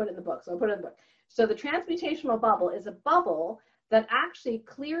God said put it in the book, so I put it in the book. So the transmutational bubble is a bubble that actually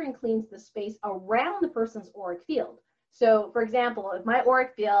clear and cleans the space around the person's auric field. So for example, if my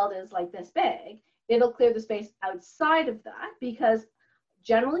auric field is like this big, it'll clear the space outside of that because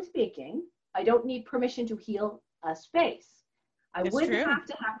generally speaking, I don't need permission to heal a space. I wouldn't have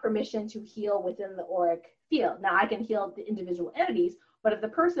to have permission to heal within the auric field. Now I can heal the individual entities, but if the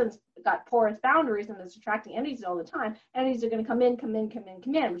person's got porous boundaries and is attracting entities all the time, entities are going to come in,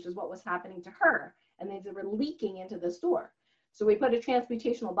 which is what was happening to her. And they were leaking into the store. So we put a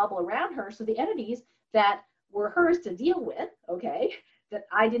transmutational bubble around her. So the entities that were hers to deal with, okay, that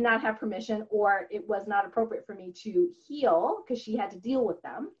I did not have permission or it was not appropriate for me to heal because she had to deal with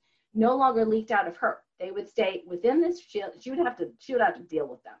them, no longer leaked out of her. They would stay within this shield. She would have to deal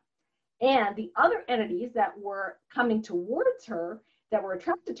with them. And the other entities that were coming towards her, that were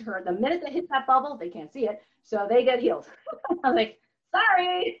attracted to her, the minute they hit that bubble, they can't see it, so they get healed. I'm like,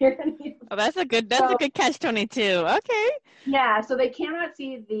 sorry, you're gonna be healed. Oh, that's a good catch-22. Okay. Yeah, so they cannot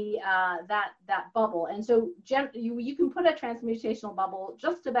see the that bubble, and so you can put a transmutational bubble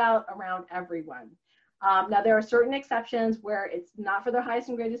just about around everyone. Now there are certain exceptions where it's not for their highest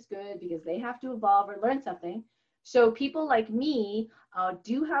and greatest good because they have to evolve or learn something. So people like me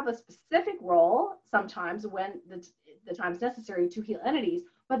do have a specific role sometimes when the time's necessary to heal entities,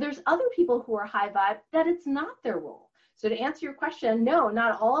 But there's other people who are high vibe that it's not their role. So to answer your question, no,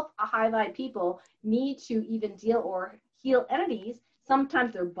 not all of high vibe people need to even deal or heal entities.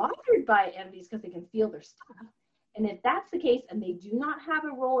 Sometimes they're bothered by entities because they can feel their stuff. And if that's the case and they do not have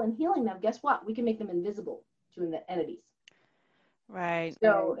a role in healing them, guess what? We can make them invisible to the entities. Right.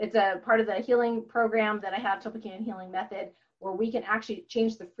 So it's a part of the healing program that I have, Topicana Healing Method, where we can actually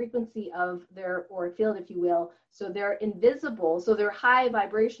change the frequency of their auric field, if you will, so they're invisible. So their high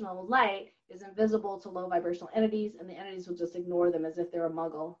vibrational light is invisible to low vibrational entities, and the entities will just ignore them as if they're a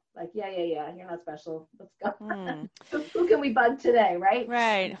muggle. Like, yeah, you're not special. Let's go. So who can we bug today, right?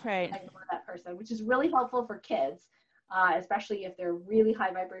 Right. Ignore that person, which is really helpful for kids, especially if they're really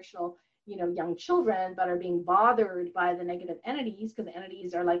high vibrational, young children, but are being bothered by the negative entities, because the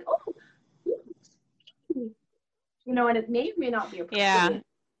entities are like, oh, and it may or may not be appropriate.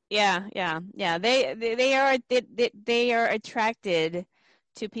 Yeah. They are attracted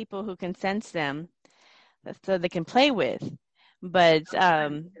to people who can sense them, so they can play with. But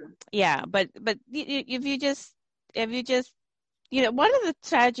but if you just one of the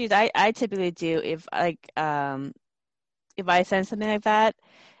strategies I typically do if I sense something like that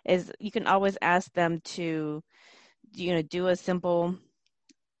is you can always ask them to do a simple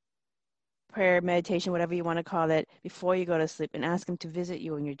prayer, meditation, whatever you want to call it, before you go to sleep, and ask them to visit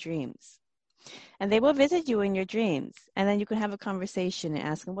you in your dreams. And they will visit you in your dreams. And then you can have a conversation and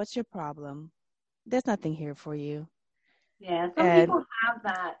ask them, what's your problem? There's nothing here for you. Yeah, some people have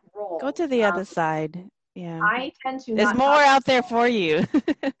that role. Go to the other side. Yeah. I tend to There's more out there for you.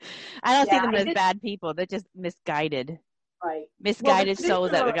 I don't see them as bad people. They're just misguided. Right. Misguided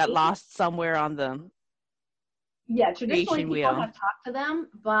souls that got lost somewhere on the traditionally people have talked to them,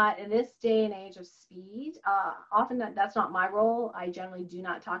 but in this day and age of speed, often that's not my role. I generally do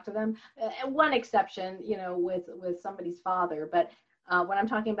not talk to them. One exception, with somebody's father, but when I'm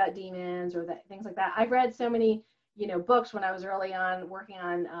talking about demons or things like that, I've read so many, books when I was early on working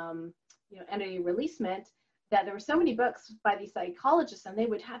on, entity releasement, that there were so many books by these psychologists, and they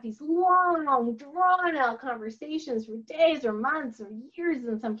would have these long, drawn-out conversations for days or months or years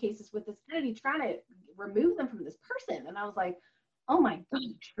in some cases with this entity, trying to remove them from this person. And I was like, oh my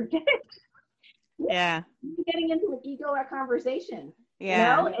gosh, forget it. Yeah. You're getting into an ego conversation.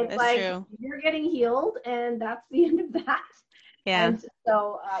 Yeah, it's like true. You're getting healed, and that's the end of that. Yeah. And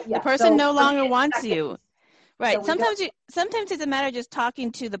so, the person no longer wants you. Right. So sometimes it's a matter of just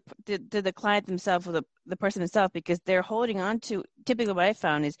talking to the client themselves or the person themselves, because they're holding on to. Typically, what I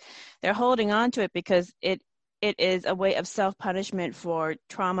found is they're holding on to it because it is a way of self-punishment for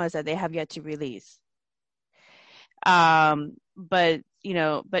traumas that they have yet to release. But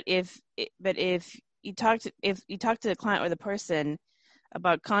if you talk to the client or the person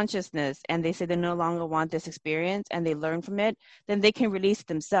about consciousness, and they say they no longer want this experience and they learn from it, then they can release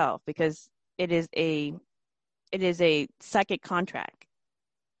themselves, because it is a psychic contract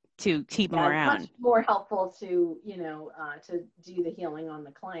to keep them around. It's much more helpful to to do the healing on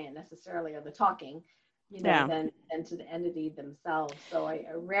the client necessarily, or the talking, than to the entity themselves. So I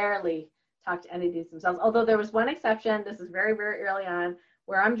rarely talk to entities themselves. Although there was one exception. This is very, very early on,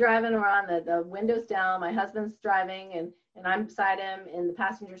 where I'm driving around, the windows down, my husband's driving, and I'm beside him in the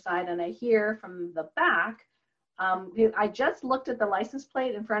passenger side, and I hear from the back. I just looked at the license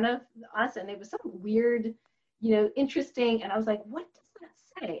plate in front of us, and it was some weird, interesting, and I was like, what does that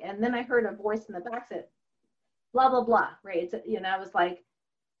say? And then I heard a voice in the back said, blah, blah, blah, right? It's, I was like,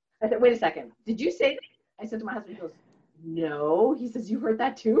 I said, wait a second, did you say that? I said to my husband, he goes, no. He says, you heard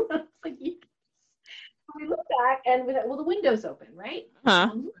that too? I was like, yes. We look back, and the window's open, right? We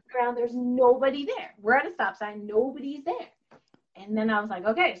look around, there's nobody there. We're at a stop sign, nobody's there. And then I was like,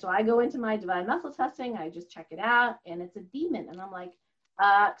 okay, so I go into my divine muscle testing, I just check it out, and it's a demon. And I'm like,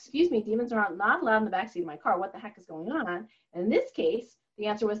 excuse me, demons are not allowed in the backseat of my car. What the heck is going on? And in this case, the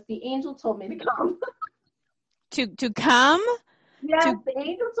answer was, the angel told me to come. To come? Yes, the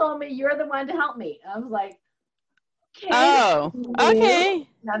angel told me, you're the one to help me. I was like, okay. Oh, okay.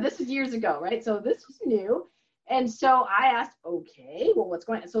 Now, this is years ago, right? So this was new. And so I asked, okay, well, what's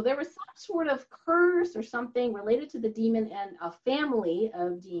going on? So there was some sort of curse or something related to the demon and a family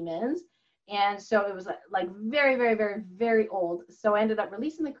of demons. And so it was like very, very, very, very old. So I ended up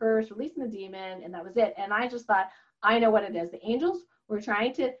releasing the curse, releasing the demon, and that was it. And I just thought, I know what it is. The angels were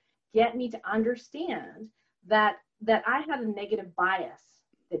trying to get me to understand that I had a negative bias,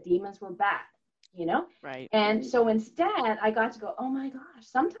 that demons were bad, Right. And so instead I got to go, oh my gosh,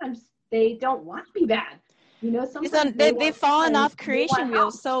 sometimes they don't want to be bad. Sometimes they've fallen off creation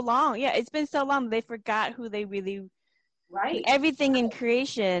wheels so long. Yeah, it's been so long they forgot who they really. Right. Everything in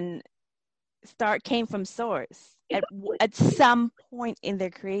creation came from source. at some point in their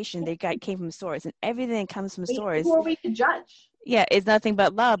creation, came from source, and everything comes from source. Who are we to judge? Yeah, it's nothing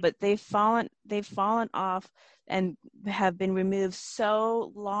but love, but they've fallen off and have been removed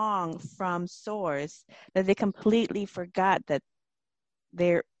so long from source that they completely forgot that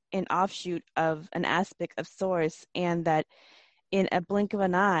they're an offshoot of an aspect of source, and that in a blink of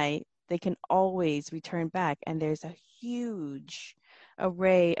an eye, they can always return back. And there's a huge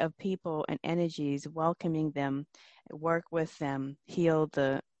array of people and energies welcoming them, work with them, heal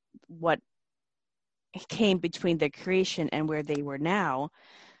what came between their creation and where they were now,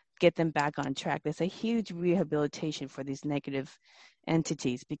 get them back on track. There's a huge rehabilitation for these negative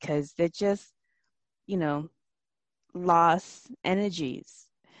entities because they're just, lost energies.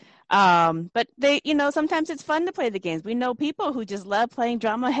 But they, sometimes it's fun to play the games. We know people who just love playing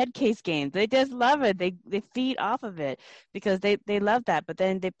drama head case games. They just love it. They feed off of it because they love that. But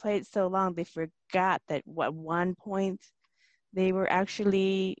then they play it so long, they forgot that at one point they were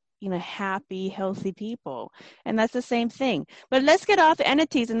actually, happy, healthy people. And that's the same thing. But let's get off the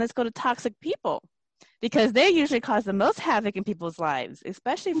entities and let's go to toxic people, because they usually cause the most havoc in people's lives,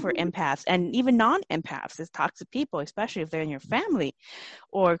 especially for empaths and even non-empaths. It's toxic people, especially if they're in your family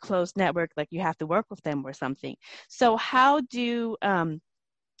or close network, like you have to work with them or something. So how do in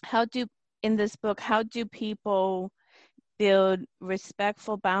this book, how do people build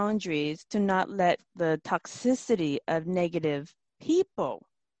respectful boundaries to not let the toxicity of negative people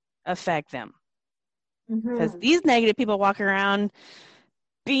affect them? Because these negative people walk around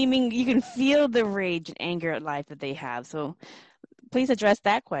beaming, you can feel the rage and anger at life that they have. So please address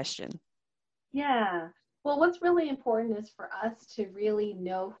that question. Yeah. Well, what's really important is for us to really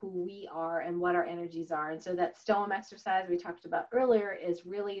know who we are and what our energies are. And so that STOM exercise we talked about earlier is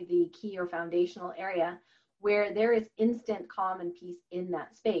really the key or foundational area where there is instant calm and peace in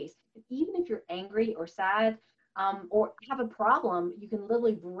that space. Even if you're angry or sad or have a problem, you can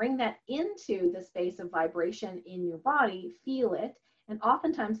literally bring that into the space of vibration in your body, feel it, and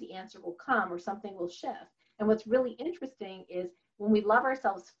oftentimes the answer will come or something will shift. And what's really interesting is when we love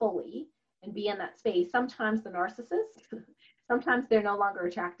ourselves fully and be in that space, sometimes the narcissists, sometimes they're no longer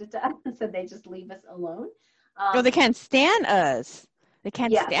attracted to us, so they just leave us alone. Or they can't stand us. They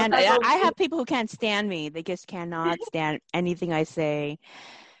can't stand. I have people who can't stand me. They just cannot stand anything I say.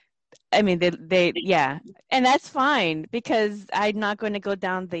 I mean, they and that's fine because I'm not going to go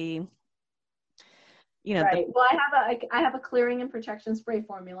down the, right. Well, I have a clearing and protection spray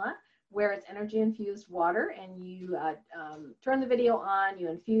formula where it's energy infused water, and you turn the video on, you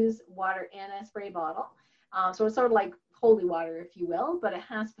infuse water in a spray bottle. So it's sort of like holy water, if you will, but it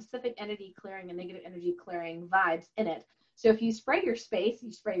has specific entity clearing and negative energy clearing vibes in it. So if you spray your space,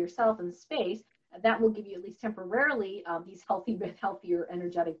 you spray yourself in the space, that will give you at least temporarily these healthier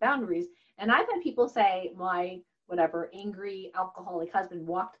energetic boundaries. And I've had people say, my angry alcoholic husband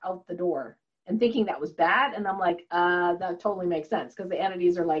walked out the door and thinking that was bad. And I'm like, that totally makes sense because the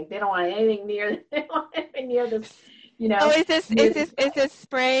entities are like, they don't want anything near this, Oh, is this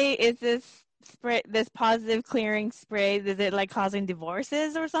spray, this positive clearing spray, is it like causing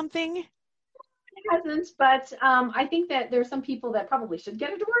divorces or something? It hasn't, but I think that there's some people that probably should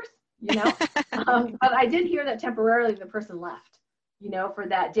get a divorce, but I did hear that temporarily the person left, for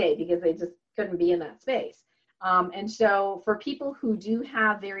that day because they just couldn't be in that space. And so for people who do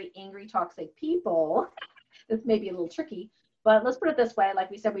have very angry, toxic people, this may be a little tricky, but let's put it this way.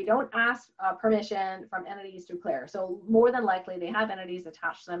 Like we said, we don't ask permission from entities to clear. So more than likely they have entities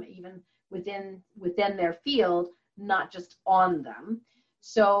attached to them even within their field, not just on them.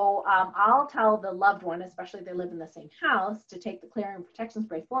 So I'll tell the loved one, especially if they live in the same house, to take the clearing and protection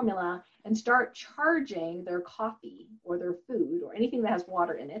spray formula and start charging their coffee or their food or anything that has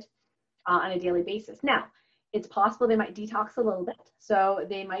water in it on a daily basis. Now, it's possible they might detox a little bit. So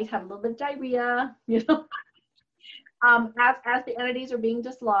they might have a little bit of diarrhea, as the entities are being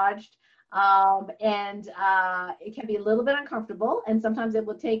dislodged. And it can be a little bit uncomfortable. And sometimes it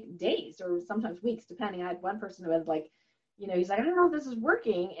will take days or sometimes weeks, depending. I had one person who had he's like, I don't know if this is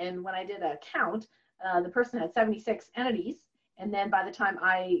working. And when I did a count, the person had 76 entities. And then by the time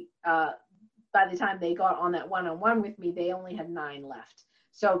they got on that one-on-one with me, they only had 9 left.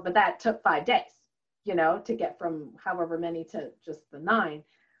 So, but that took 5 days, to get from however many to just the 9,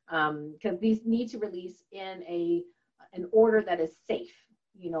 because these need to release in an order that is safe,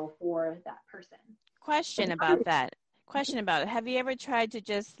 for that person. Question about that. Have you ever tried to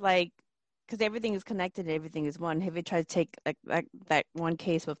just because everything is connected, everything is one. Have you tried to take like that one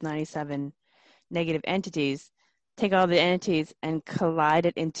case with 97 negative entities, take all the entities and collide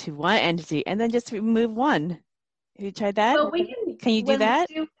it into one entity and then just remove one? Have you tried that? Well, can you do that?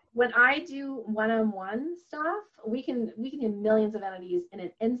 when I do one-on-one stuff, we can hit millions of entities in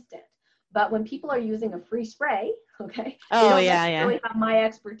an instant. But when people are using a free spray, okay, they don't necessarily have my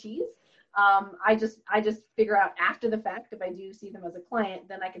expertise. I just figure out after the fact, if I do see them as a client,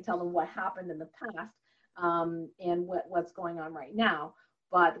 then I can tell them what happened in the past, and what's going on right now.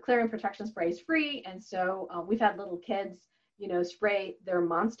 But the Clarion Protection Spray is free, and so we've had little kids, spray their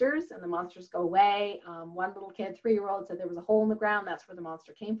monsters, and the monsters go away. One little kid, 3-year-old, said there was a hole in the ground. That's where the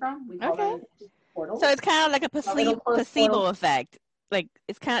monster came from. We call that a portal. So it's kind of like a placebo effect. Like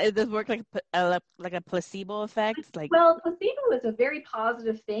it does work like a placebo effect. Like, well, placebo is a very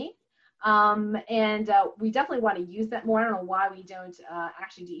positive thing. And we definitely want to use that more. I don't know why we don't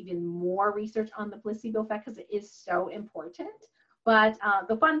actually do even more research on the placebo effect, because it is so important. But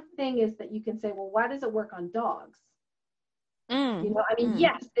the fun thing is that you can say, well, why does it work on dogs?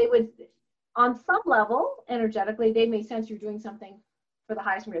 Yes, they would, on some level, energetically, they may sense you're doing something for the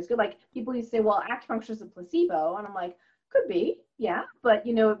highest and greatest good. Like people used to say, well, acupuncture is a placebo. And I'm like, could be, yeah. But,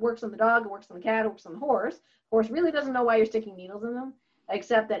 it works on the dog, it works on the cat, it works on the horse. Horse really doesn't know why you're sticking needles in them,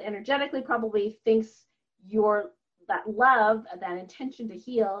 except that energetically probably thinks that love, that intention to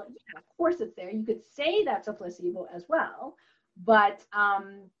heal. Yeah, of course it's there. You could say that's a placebo as well. But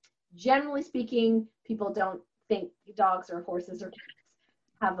generally speaking, people don't think dogs or horses or cats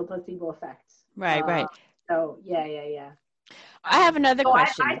have a placebo effect. Right. So yeah. I have another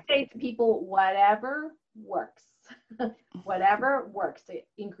question. I say to people, whatever works. Whatever works to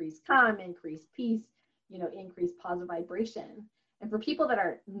increase calm, increase peace, increase positive vibration. And for people that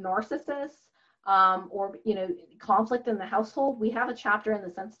are narcissists, or conflict in the household, we have a chapter in the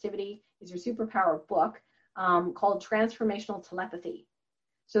Sensitivity is Your Superpower book called Transformational Telepathy.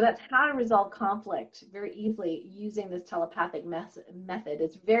 So that's how to resolve conflict very easily using this telepathic method.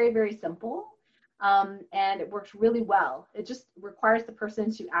 It's very, very simple, and it works really well. It just requires the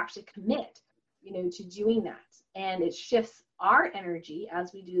person to actually commit, to doing that. And it shifts our energy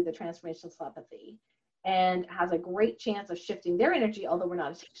as we do the transformational telepathy, and has a great chance of shifting their energy, although we're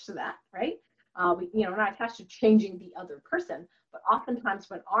not attached to that, right? We're not attached to changing the other person, but oftentimes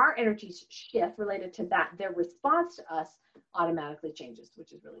when our energies shift related to that, their response to us automatically changes,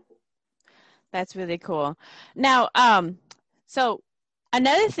 which is really cool. That's really cool. Now, so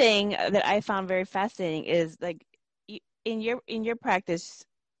another thing that I found very fascinating is, like, in your practice,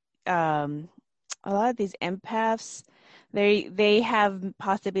 a lot of these empaths, they have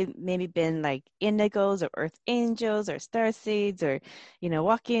possibly maybe been like indigos or earth angels or starseeds or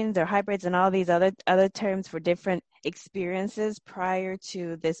walk-ins or hybrids and all these other terms for different experiences prior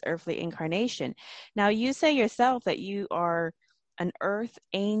to this earthly incarnation. Now, you say yourself that you are an earth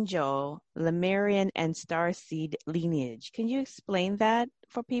angel, Lemurian, and starseed lineage. Can you explain that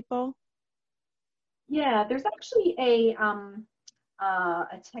for people? Yeah, there's actually a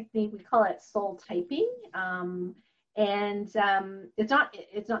technique, we call it soul typing, and it's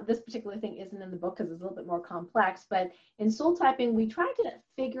not this particular thing isn't in the book because it's a little bit more complex, but in soul typing we try to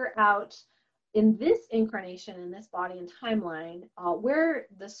figure out in this incarnation, in this body and timeline, where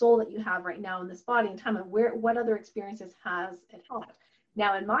the soul that you have right now in this body and timeline, what other experiences has it had.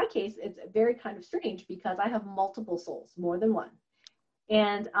 Now in my case, it's very kind of strange because I have multiple souls, more than one.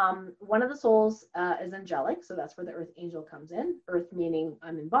 And one of the souls is angelic, so that's where the earth angel comes in. Earth meaning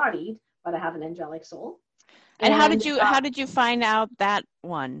I'm embodied, but I have an angelic soul. And how did you find out that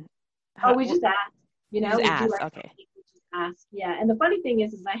one? We just asked. We asked. Okay. We just asked, yeah. And the funny thing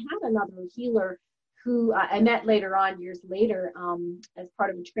is I had another healer who I met later on, years later, as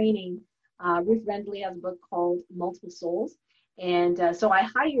part of a training. Ruth Rendley has a book called Multiple Souls, and so I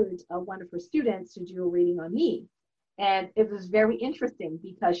hired one of her students to do a reading on me. And it was very interesting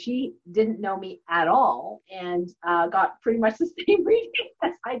because she didn't know me at all and got pretty much the same reading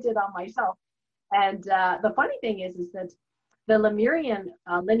as I did on myself. And the funny thing is that the Lemurian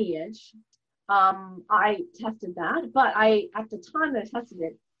lineage, I tested that, but at the time that I tested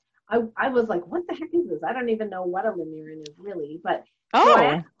it, I was like, what the heck is this? I don't even know what a Lemurian is really. But so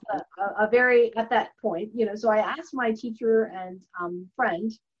I asked at that point, so I asked my teacher and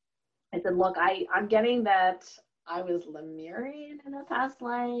friend, I said, look, I'm getting that I was Lemurian in a past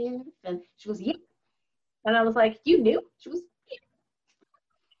life. And she was, yeah. And I was like, you knew? She was,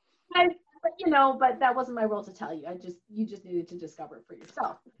 yeah. But that wasn't my role to tell you. You just needed to discover it for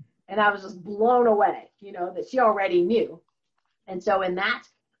yourself. And I was just blown away, that she already knew. And so in that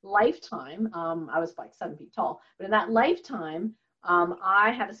lifetime, I was like 7 feet tall, but in that lifetime,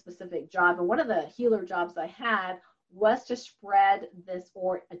 I had a specific job. And one of the healer jobs I had was to spread this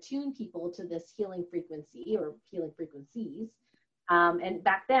or attune people to this healing frequency or healing frequencies. And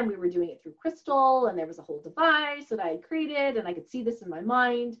back then we were doing it through crystal, and there was a whole device that I had created, and I could see this in my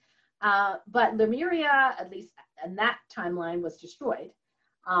mind. But Lemuria, at least in that timeline, was destroyed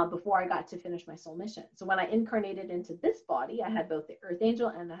before I got to finish my soul mission. So when I incarnated into this body, I had both the Earth Angel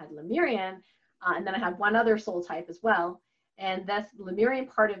and I had Lemurian, and then I had one other soul type as well. And this Lemurian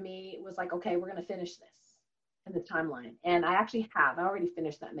part of me was like, okay, we're going to finish this in the timeline. And I actually have. I already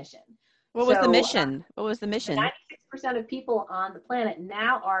finished that mission. What was the mission? What was the mission? 96% of people on the planet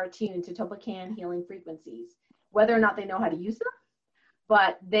now are attuned to Toppan healing frequencies, whether or not they know how to use them,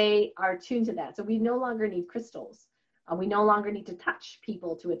 but they are attuned to that. So we no longer need crystals. We no longer need to touch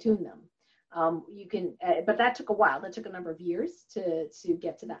people to attune them. You can, but that took a while. That took a number of years to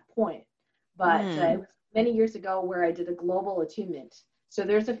get to that point. But it was many years ago where I did a global attunement. So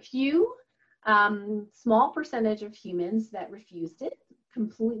there's a few small percentage of humans that refused it.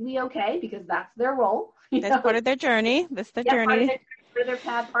 Completely okay, because that's their role. That's part of their journey. That's their journey. Part of their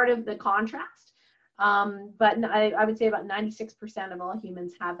path, part of the contrast. But I would say about 96% of all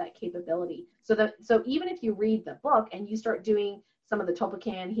humans have that capability. So even if you read the book and you start doing some of the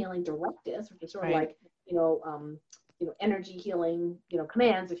Toppan healing directives, which is sort of like, energy healing,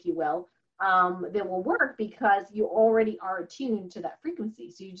 commands, if you will, they will work because you already are attuned to that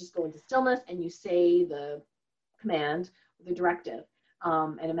frequency. So you just go into stillness and you say the command, the directive,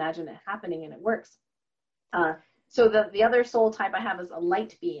 and imagine it happening, and it works. So the other soul type I have is a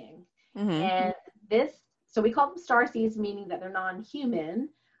light being. And so we call them starseeds, meaning that they're non-human.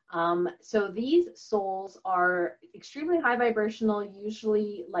 So these souls are extremely high vibrational,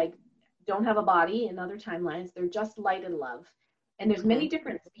 usually like don't have a body in other timelines. They're just light and love. And there's many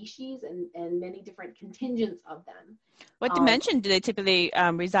different species and many different contingents of them. What dimension do they typically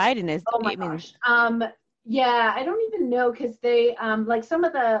reside in? Oh my gosh. Yeah, I don't even know, because they like some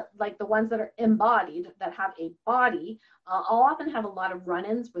of the ones that are embodied, that have a body, I'll often have a lot of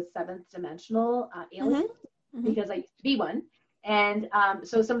run-ins with seventh dimensional aliens, because I used to be one. And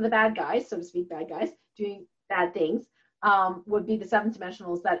so some of the bad guys, so to speak, bad guys doing bad things, would be the seventh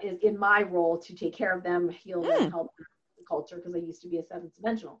dimensionals. That is in my role to take care of them, heal them, help the culture, because I used to be a seventh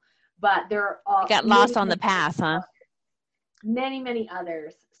dimensional. But there are got lost on the path, huh? Many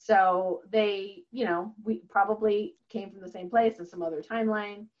others. So they, we probably came from the same place in some other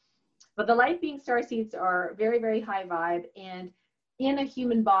timeline. But the light being starseeds are very, very high vibe. And in a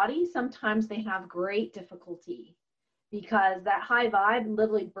human body, sometimes they have great difficulty because that high vibe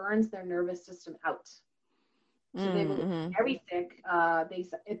literally burns their nervous system out. So they will be very sick.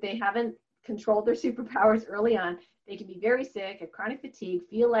 If they haven't controlled their superpowers early on, they can be very sick, have chronic fatigue,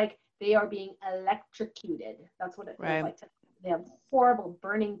 feel like they are being electrocuted. That's what it feels like to them. They have horrible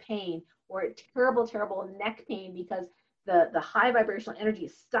burning pain or terrible neck pain because the high vibrational energy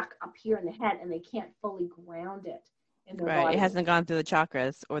is stuck up here in the head and they can't fully ground it in their body. It hasn't gone through the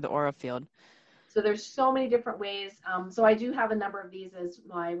chakras or the aura field. So there's so many different ways. So I do have a number of these as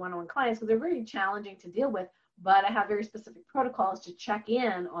my one-on-one clients because they're very challenging to deal with, but I have very specific protocols to check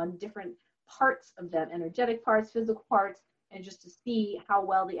in on different parts of them, energetic parts, physical parts, and just to see how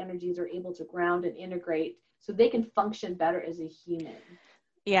well the energies are able to ground and integrate so they can function better as a human.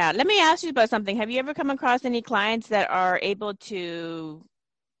 Yeah. Let me ask you about something. Have you ever come across any clients that are able to,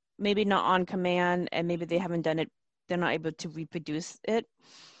 maybe not on command, and maybe they haven't done it, they're not able to reproduce it,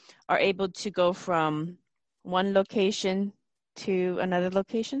 are able to go from one location to another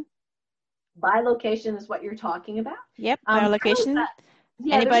location? Bilocation is what you're talking about? Yep, bilocation.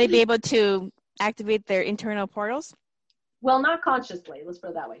 Anybody be able to activate their internal portals? Well, not consciously. Let's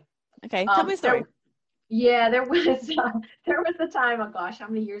put it that way. Okay, tell me a story. There was a time, oh gosh, how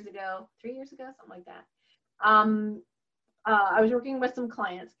many years ago? 3 years ago, something like that. I was working with some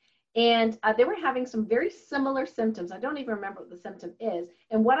clients, and they were having some very similar symptoms. I don't even remember what the symptom is.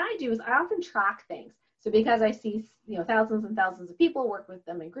 And what I do is I often track things. So because I see, thousands and thousands of people, work with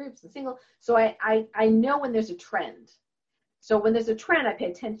them in groups and single, so I know when there's a trend. So when there's a trend, I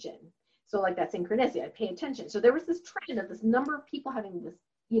pay attention. So like that synchronicity, I pay attention. So there was this trend of this number of people having this,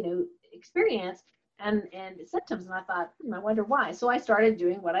 experience and symptoms. And I thought, I wonder why. So I started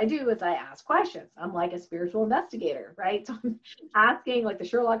doing what I do is I ask questions. I'm like a spiritual investigator, right? So I'm asking like the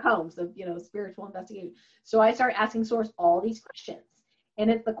Sherlock Holmes of, spiritual investigation. So I start asking source all these questions.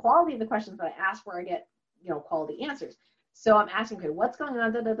 And it's the quality of the questions that I ask where I get, quality answers. So I'm asking, okay, what's going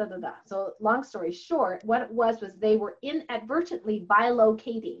on? So long story short, what it was they were inadvertently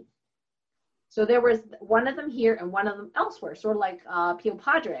bilocating. So there was one of them here and one of them elsewhere, sort of like Pio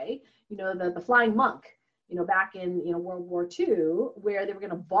Padre, the flying monk, back in World War II, where they were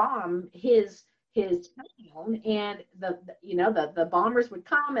going to bomb his town, and the bombers would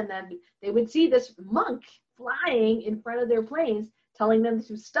come, and then they would see this monk flying in front of their planes telling them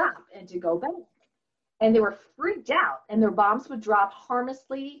to stop and to go back. And they were freaked out, and their bombs would drop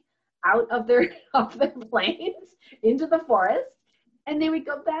harmlessly out of their planes into the forest. And they would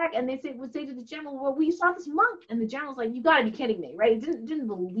go back and would say to the general, well, we saw this monk. And the general's like, you gotta be kidding me, right? Didn't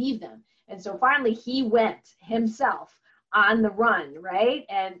believe them. And so finally he went himself on the run, right?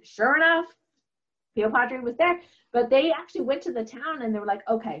 And sure enough, Pio Padre was there. But they actually went to the town and they were like,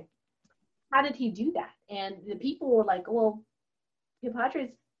 okay, how did he do that? And the people were like, well, Pio Padre's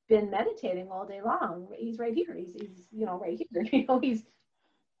been meditating all day long. He's right here. He's right here. He's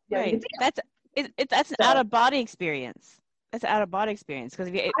right. That's an out of body experience. That's an out of body experience because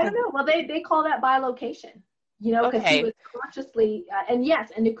I don't know. Well, they call that bilocation. Because he was consciously and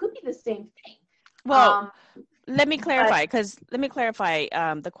it could be the same thing. Well, let me clarify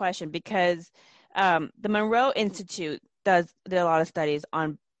the question because the Monroe Institute did a lot of studies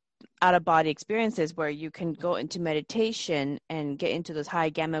on out-of-body experiences where you can go into meditation and get into those high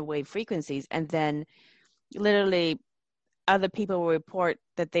gamma wave frequencies, and then literally other people will report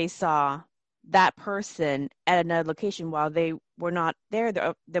that they saw that person at another location while they were not there.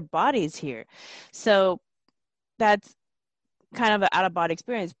 Their body's here. So that's kind of an out-of-body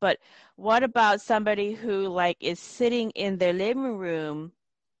experience. But what about somebody who is sitting in their living room,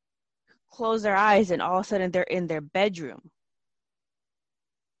 close their eyes, and all of a sudden they're in their bedroom?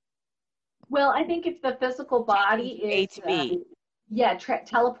 Well, I think if the physical body is teleported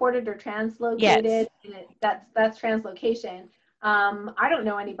or translocated, that's translocation. I don't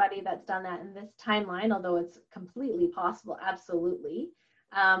know anybody that's done that in this timeline, although it's completely possible, absolutely.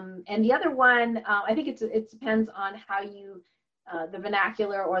 And the other one, I think it depends on how you, the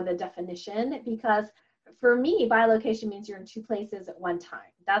vernacular or the definition, because for me, bilocation means you're in two places at one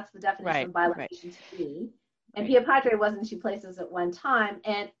time. That's the definition of bilocation to me. And Pio Padre was in two places at one time.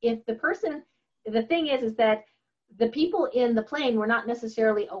 And if the thing is that the people in the plane were not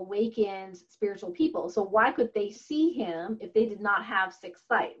necessarily awakened spiritual people. So why could they see him if they did not have sixth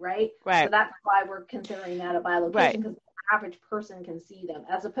sight, right? So that's why we're considering that a bilocation, because the average person can see them,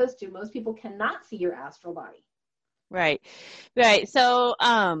 as opposed to most people cannot see your astral body. Right. So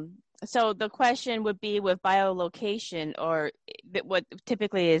the question would be with biolocation, or what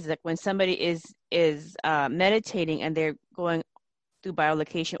typically is when somebody is meditating and they're going through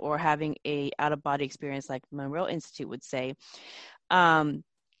biolocation or having a out-of-body experience, like Monroe Institute would say, and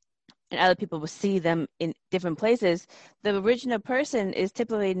other people will see them in different places, the original person is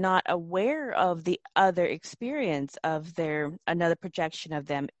typically not aware of the other experience of another projection of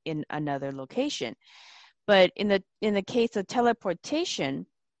them in another location. But in the case of teleportation,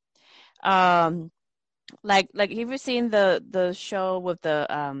 like have you ever seen the show with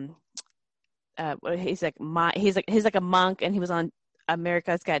the he's like a monk, and he was on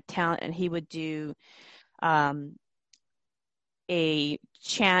America's Got Talent, and he would do a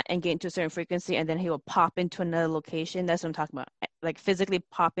chant and get into a certain frequency, and then he will pop into another location. That's what I'm talking about, like physically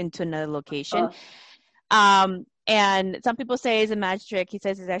pop into another location. And some people say it's a magic trick. He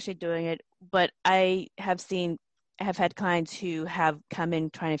says he's actually doing it, but I have had clients who have come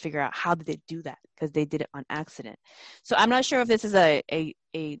in trying to figure out how did they do that, because they did it on accident. So I'm not sure if this is a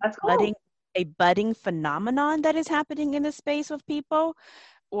budding phenomenon that is happening in the space with people,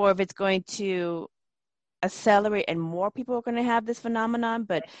 or if it's going to accelerate and more people are going to have this phenomenon.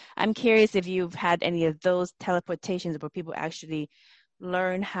 But I'm curious if you've had any of those teleportations where people actually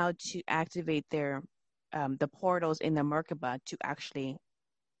learn how to activate their the portals in the Merkaba to actually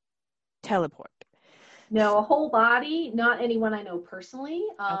teleport. No, a whole body, not anyone I know personally.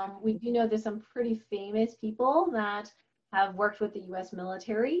 We do know there's some pretty famous people that have worked with the U.S.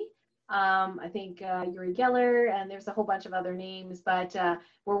 military. I think Uri Geller, and there's a whole bunch of other names, but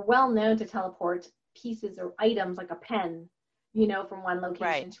we're well known to teleport pieces or items like a pen, from one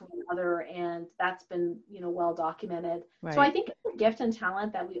location to another, and that's been, well documented. So I think it's a gift and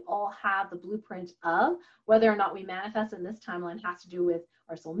talent that we all have the blueprint of. Whether or not we manifest in this timeline has to do with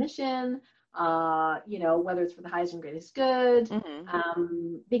our soul mission, whether it's for the highest and greatest good,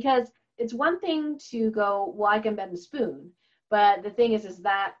 because it's one thing to go, well, I can bend a spoon, but the thing is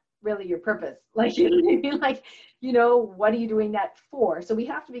that really your purpose? Like, what are you doing that for? So we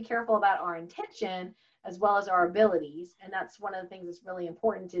have to be careful about our intention as well as our abilities. And that's one of the things that's really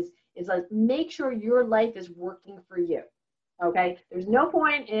important is like, make sure your life is working for you. Okay. There's no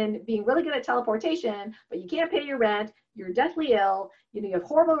point in being really good at teleportation, but you can't pay your rent. You're deathly ill. You have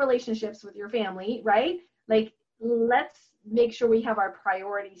horrible relationships with your family, right? Like, let's make sure we have our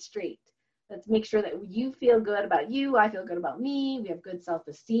priorities straight. Let's make sure that you feel good about you. I feel good about me. We have good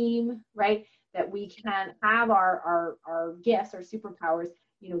self-esteem, right? that we can have our gifts, our superpowers,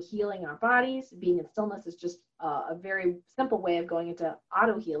 healing our bodies. Being in stillness is just a very simple way of going into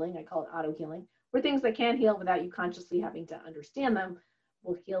auto healing. I call it auto healing, where things that can't heal without you consciously having to understand them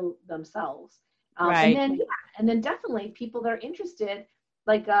will heal themselves. Right. And then definitely people that are interested,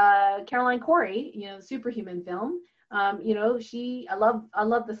 like Caroline Corey, Superhuman film. I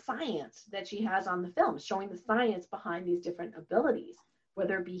love the science that she has on the film, showing the science behind these different abilities,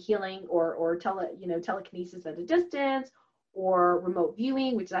 whether it be healing or telekinesis at a distance, or remote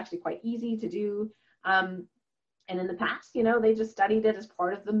viewing, which is actually quite easy to do. And in the past, they just studied it as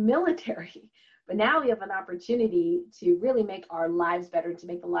part of the military. But now we have an opportunity to really make our lives better, to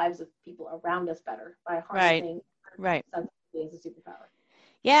make the lives of people around us better by harnessing sensitivity as a superpower.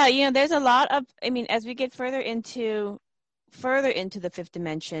 Yeah, there's a lot of, as we get further into the fifth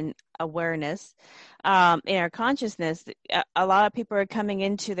dimension awareness in our consciousness, a lot of people are coming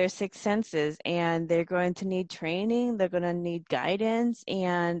into their sixth senses, and they're going to need training, they're going to need guidance,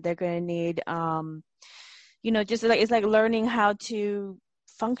 and they're going to need just like, it's like learning how to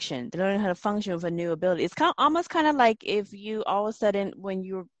function. They're learning how to function with a new ability. It's almost like if you all of a sudden, when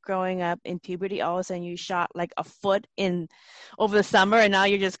you were growing up in puberty, all of a sudden you shot like a foot in over the summer, and now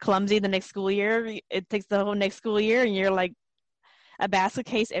you're just clumsy the next school year. It takes the whole next school year, and you're like a basket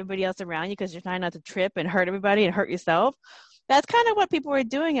case everybody else around you because you're trying not to trip and hurt everybody and hurt yourself. That's kind of what people are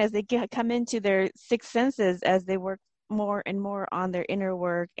doing as they come into their sixth senses, as they work more and more on their inner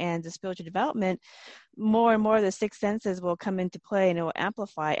work and the spiritual development. More and more of the sixth senses will come into play, and it will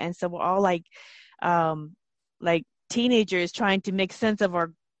amplify. And so we're all like teenagers trying to make sense of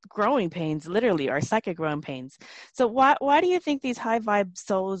our growing pains, literally our psychic growing pains. So why do you think these high vibe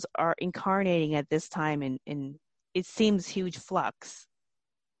souls are incarnating at this time in it seems huge flux?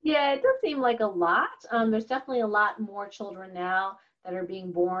 Yeah, it does seem like a lot. There's definitely a lot more children now that are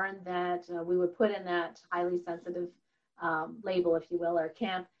being born that we would put in that highly sensitive label, if you will, or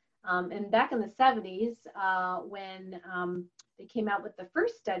camp. And back in the 70s, when they came out with the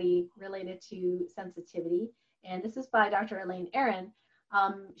first study related to sensitivity, and this is by Dr. Elaine Aron,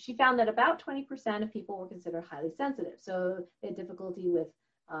 she found that about 20% of people were considered highly sensitive. So they had difficulty with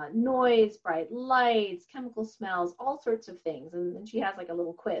noise, bright lights, chemical smells, all sorts of things. And she has like a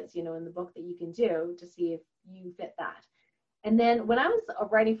little quiz, in the book that you can do to see if you fit that. And then when I was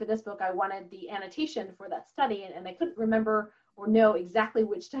writing for this book, I wanted the annotation for that study, and I couldn't remember or know exactly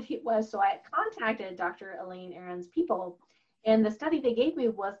which study it was. So I contacted Dr. Elaine Aron's people, and the study they gave me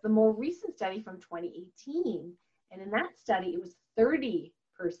was the more recent study from 2018. And in that study, it was 30%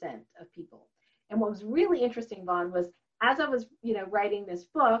 of people. And what was really interesting, Vaughn, was as I was, writing this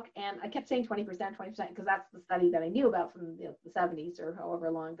book, and I kept saying 20%, because that's the study that I knew about from the 70s or however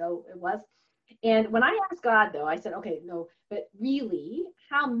long ago it was. And when I asked God, though, I said, okay, no, but really,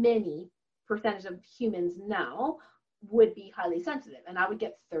 how many percentage of humans now would be highly sensitive? And I would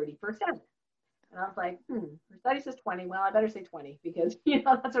get 30%. And I was like, her study says 20. Well, I better say 20 because,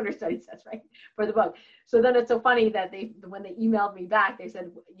 that's what her study says, right, for the book. So then it's so funny that when they emailed me back, they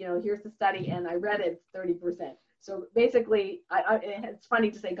said, here's the study, and I read it, it's 30%. So basically, it's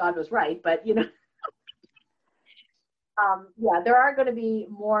funny to say God was right, but, there are going to be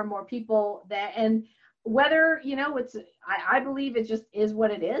more and more people that, and whether, I believe it just is what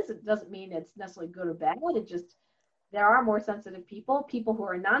it is. It doesn't mean it's necessarily good or bad. It just, there are more sensitive people who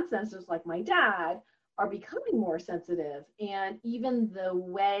are non-sensitive, like my dad, are becoming more sensitive. And even the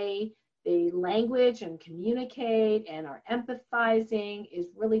way they language and communicate and are empathizing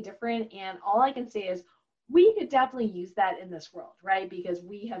is really different. And all I can say is, we could definitely use that in this world, right? Because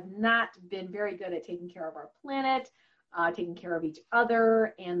we have not been very good at taking care of our planet, taking care of each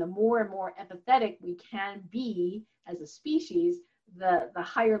other. And the more and more empathetic we can be as a species, the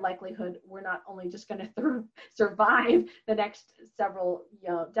higher likelihood we're not only just going to survive the next several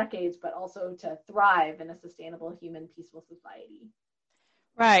decades, but also to thrive in a sustainable, human, peaceful society.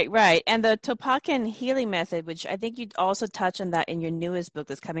 Right. And the Tolpakan healing method, which I think you also touch on that in your newest book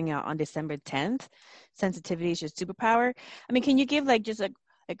that's coming out on December 10th, Sensitivity is Your Superpower. Can you give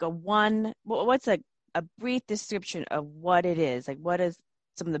what's a brief description of what it is? Like, what is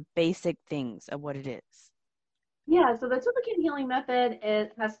some of the basic things of what it is? Yeah, so the Tolpakan healing method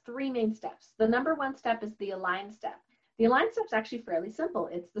has three main steps. The number one step is the aligned step. The aligned step is actually fairly simple.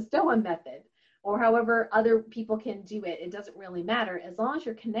 It's the STOA method, or however other people can do it. It doesn't really matter. As long as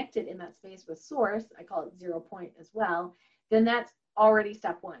you're connected in that space with source, I call it 0 point as well, then that's already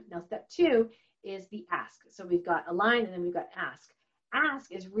step one. Now, step two is the ask. So we've got align, and then we've got ask.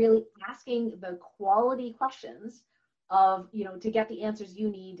 Ask is really asking the quality questions of, to get the answers you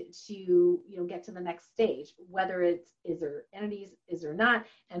need to, get to the next stage, whether it's, is there entities, is there not?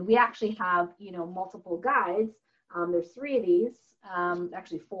 And we actually have, multiple guides. There's 3 of these,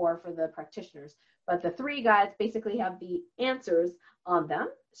 actually 4 for the practitioners, but the 3 guides basically have the answers on them.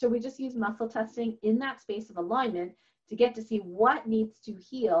 So we just use muscle testing in that space of alignment to get to see what needs to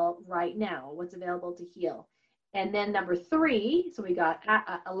heal right now, what's available to heal. And then number 3, so we got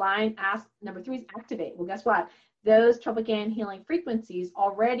align, ask. Number 3 is activate. Well, guess what? Those tropicana healing frequencies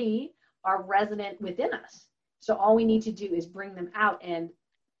already are resonant within us. So all we need to do is bring them out and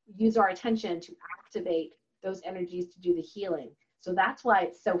use our attention to activate those energies to do the healing. So that's why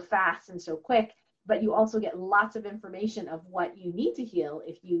it's so fast and so quick, but you also get lots of information of what you need to heal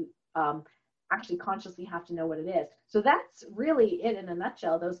if you actually consciously have to know what it is. So that's really it in a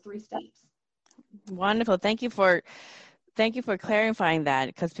nutshell, those 3 steps. Wonderful. Thank you for clarifying that,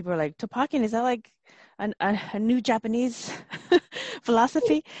 because people are like, Topakain, is that like a new Japanese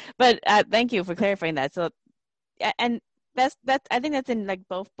philosophy? But thank you for clarifying that. So, and that's I think that's in like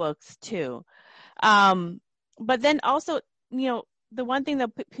both books too. But then also, the one thing that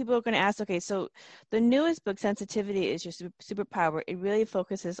people are going to ask, okay, so the newest book, Sensitivity is Your Superpower, it really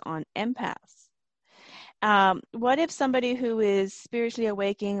focuses on empaths. What if somebody who is spiritually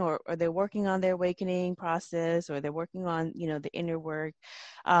awakening, or they're working on their awakening process, or they're working on, the inner work,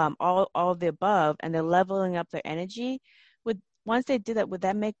 all of the above, and they're leveling up their energy? Once they do that, would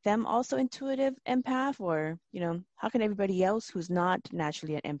that make them also intuitive empath? Or, how can everybody else who's not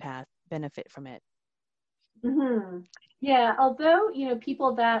naturally an empath benefit from it? Mm-hmm. Yeah, although,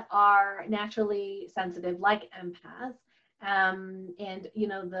 people that are naturally sensitive, like empaths, and,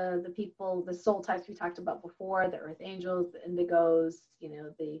 the people, the soul types we talked about before, the earth angels, the indigos,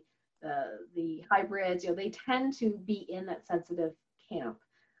 the hybrids, they tend to be in that sensitive camp.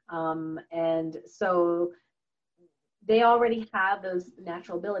 And so they already have those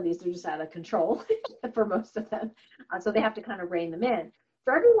natural abilities. They're just out of control for most of them. So they have to kind of rein them in.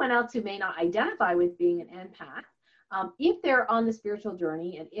 For everyone else who may not identify with being an empath, if they're on the spiritual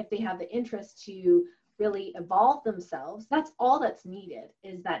journey and if they have the interest to really evolve themselves, that's all that's needed,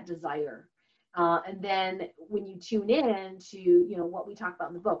 is that desire. And then when you tune in to, what we talk about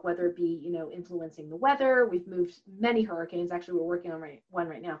in the book, whether it be, influencing the weather, we've moved many hurricanes. Actually, we're working on one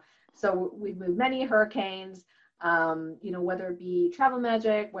right now. So we've moved many hurricanes, whether it be travel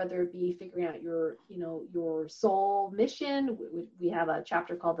magic, whether it be figuring out your soul mission. We have a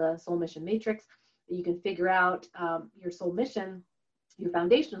chapter called the Soul Mission Matrix that you can figure out your soul mission, your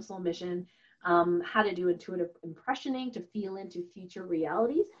foundational soul mission, how to do intuitive impressioning to feel into future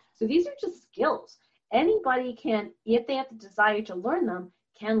realities. So these are just skills. Anybody can, if they have the desire to learn them,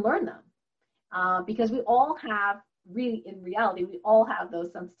 can learn them. Because we all have, really, in reality, we all have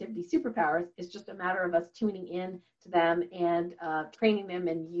those sensitivity superpowers. It's just a matter of us tuning in to them and training them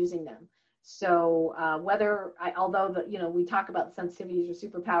and using them. So although we talk about sensitivity as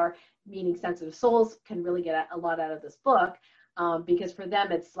your superpower, meaning sensitive souls can really get a lot out of this book, because for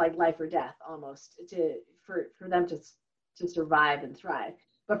them it's like life or death almost for them to survive and thrive.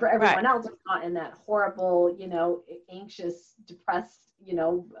 But for everyone else who's not in that horrible, anxious, depressed,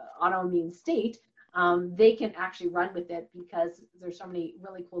 autoimmune state, they can actually run with it, because there's so many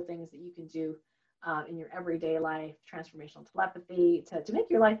really cool things that you can do in your everyday life, transformational telepathy, to make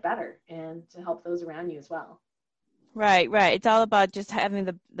your life better and to help those around you as well. Right. It's all about just having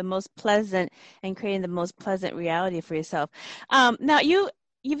the most pleasant and creating the most pleasant reality for yourself. Now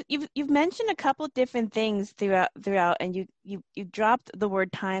you've mentioned a couple different things throughout, and you dropped the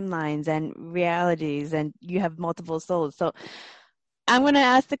word timelines and realities, and you have multiple souls. So I'm going to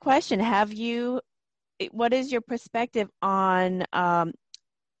ask the question: what is your perspective on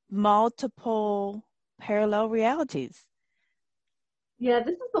multiple parallel realities? Yeah,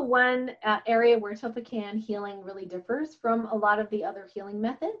 this is the one area where Topakain healing really differs from a lot of the other healing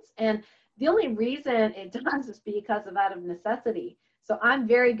methods. And the only reason it does is because of out of necessity. So I'm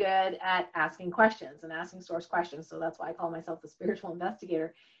very good at asking questions and asking source questions. So that's why I call myself the spiritual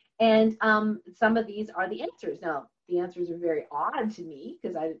investigator. And some of these are the answers. Now, the answers are very odd to me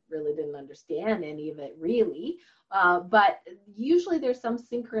because I really didn't understand any of it really. But usually there's some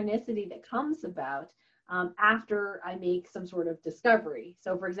synchronicity that comes about after I make some sort of discovery.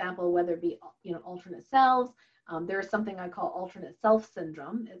 So for example, whether it be, alternate selves, there's something I call alternate self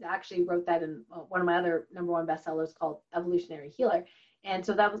syndrome. I actually wrote that in one of my other #1 bestsellers called Evolutionary Healer. And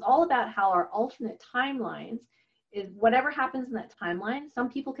so that was all about how our alternate timelines is whatever happens in that timeline, some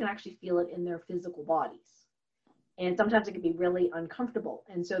people can actually feel it in their physical bodies. And sometimes it can be really uncomfortable.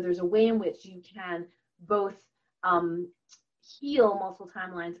 And so there's a way in which you can both heal multiple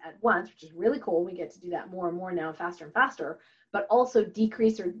timelines at once, which is really cool. We get to do that more and more now, faster and faster, but also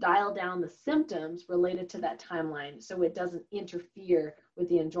decrease or dial down the symptoms related to that timeline so it doesn't interfere with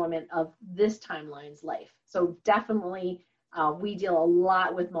the enjoyment of this timeline's life. So definitely we deal a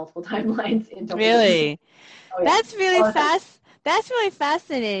lot with multiple timelines in Really? Oh, yeah. That's really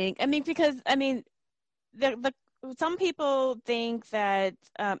fascinating. I mean, because the some people think that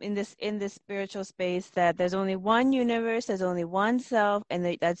in this spiritual space that there's only one universe, there's only one self, and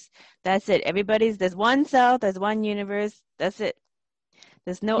that's it. There's one self, there's one universe, that's it.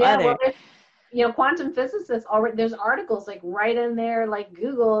 There's no other. Well, quantum physicists already, there's articles like right in there, like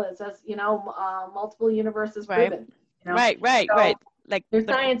Google, it says, multiple universes proven. Right. Like there's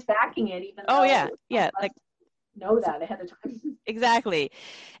science backing it, even though like know that ahead of time. Exactly.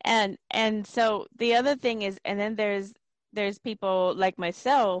 And so the other thing is, and then there's people like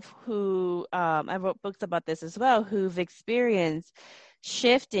myself who I wrote books about this as well, who've experienced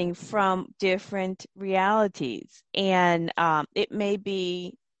shifting from different realities, and it may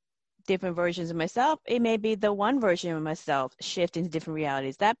be different versions of myself, it may be the one version of myself shift into different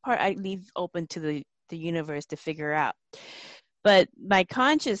realities. That part I leave open to the universe to figure out. But my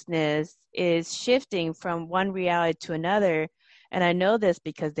consciousness is shifting from one reality to another. And I know this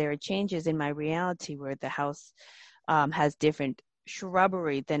because there are changes in my reality where the house has different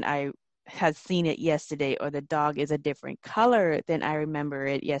shrubbery than I had seen it yesterday, or the dog is a different color than I remember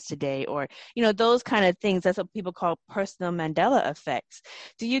it yesterday, or, those kind of things. That's what people call personal Mandela effects.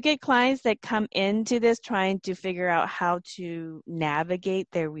 Do you get clients that come into this trying to figure out how to navigate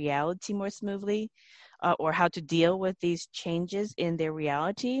their reality more smoothly? Or how to deal with these changes in their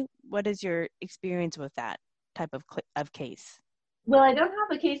reality? What is your experience with that type of case? Well, I don't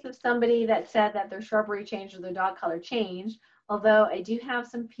have a case of somebody that said that their shrubbery changed or their dog color changed, although I do have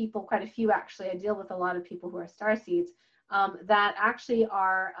some people, quite a few actually. I deal with a lot of people who are starseeds that actually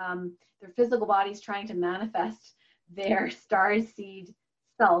are their physical bodies trying to manifest their starseed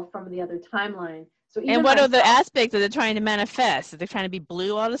self from the other timeline. And what are the aspects that they're trying to manifest? Are they trying to be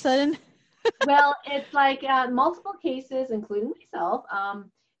blue all of a sudden? Well, it's like multiple cases, including myself,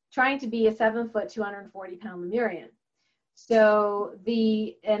 trying to be a 7-foot, 240-pound Lemurian. So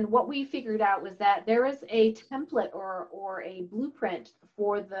what we figured out was that there is a template or a blueprint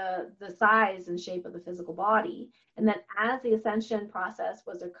for the size and shape of the physical body. And that as the ascension process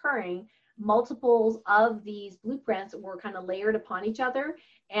was occurring, multiples of these blueprints were kind of layered upon each other.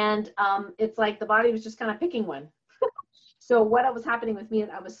 And it's like the body was just kind of picking one. So what was happening with me is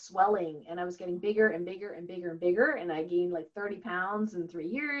I was swelling and I was getting bigger and bigger and bigger and bigger. And I gained like 30 pounds in 3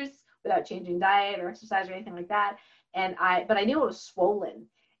 years without changing diet or exercise or anything like that. But I knew it was swollen.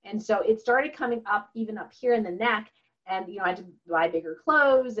 And so it started coming up, even up here in the neck. And, I had to buy bigger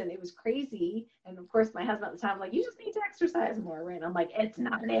clothes and it was crazy. And of course, my husband at the time was like, you just need to exercise more, right? And I'm like, it's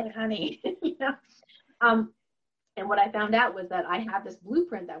not it, honey. And what I found out was that I had this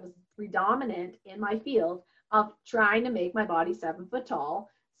blueprint that was predominant in my field of trying to make my body 7 foot tall,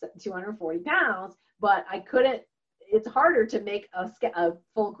 240 pounds, but I couldn't. It's harder to make a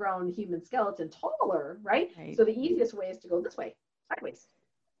full-grown human skeleton taller, right? So the easiest way is to go this way, sideways.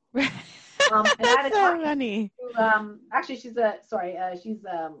 And I had so funny. Actually, she's a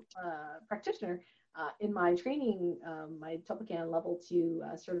practitioner in my training, my Toppan Level 2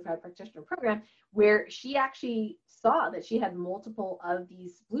 certified practitioner program, where she actually saw that she had multiple of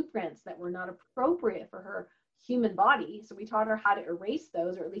these blueprints that were not appropriate for her human body. So we taught her how to erase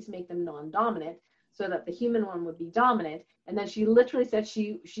those, or at least make them non-dominant, so that the human one would be dominant. And then she literally said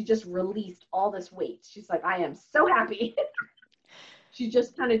she just released all this weight. She's like, I am so happy. She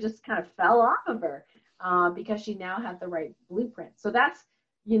just kind of fell off of her because she now had the right blueprint. So that's,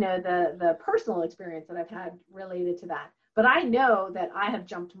 the personal experience that I've had related to that. But I know that I have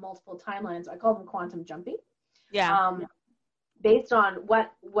jumped multiple timelines. I call them quantum jumping. Yeah. Based on I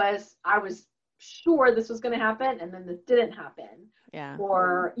was sure this was going to happen, and then this didn't happen. Yeah.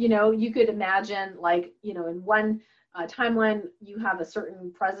 Or, you could imagine in one timeline, you have a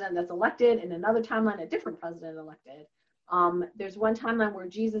certain president that's elected, and another timeline, a different president elected. There's one timeline where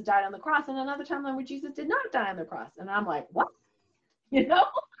Jesus died on the cross, and another timeline where Jesus did not die on the cross. And I'm like, what? These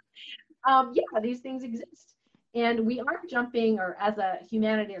things exist. And we are jumping, or as a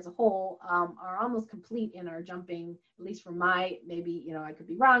humanity as a whole, are almost complete in our jumping, at least for maybe, I could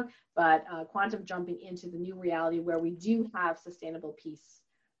be wrong, but quantum jumping into the new reality where we do have sustainable peace,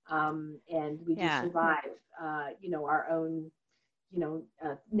 and we do survive, our own,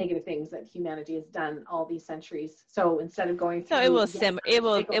 negative things that humanity has done all these centuries. So instead of going through, so it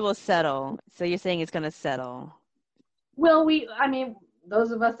will settle. So you're saying it's going to settle? Well,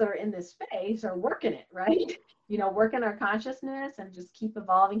 those of us that are in this space are working it, right? Working our consciousness and just keep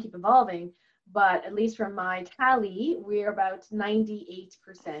evolving. But at least from my tally, we're about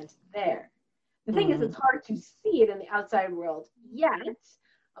 98% there. The thing is, it's hard to see it in the outside world yet,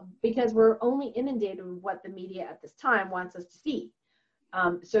 because we're only inundated with what the media at this time wants us to see.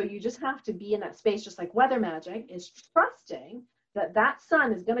 So you just have to be in that space, just like weather magic is trusting that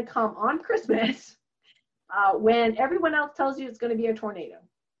sun is going to come on Christmas when everyone else tells you it's going to be a tornado.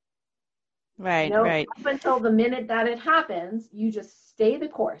 Right, right. Up until the minute that it happens, you just stay the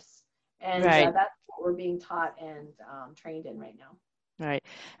course. And that's what we're being taught and trained in right now. Right.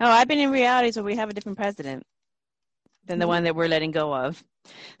 Oh, I've been in realities where we have a different president than the one that we're letting go of.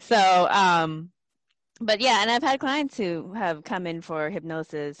 So, but yeah, and I've had clients who have come in for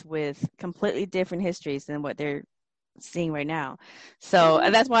hypnosis with completely different histories than what they're seeing right now. So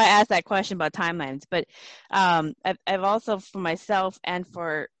that's why I asked that question about timelines. But I've also, for myself and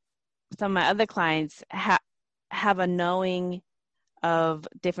for some of my other clients, have a knowing of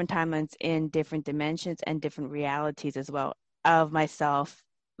different timelines in different dimensions and different realities as well of myself.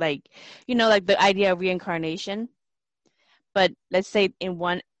 Like, like the idea of reincarnation. But let's say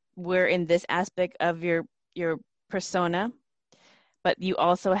we're in this aspect of your persona, but you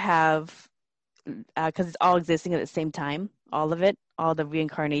also have, because it's all existing at the same time, all of it, all the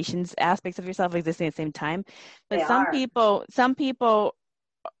reincarnations aspects of yourself existing at the same time. But some people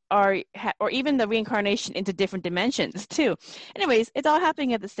are, or even the reincarnation into different dimensions too. Anyways, it's all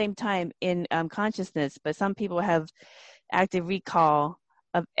happening at the same time in consciousness, but some people have active recall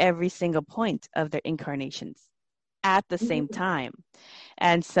of every single point of their incarnations at the same time.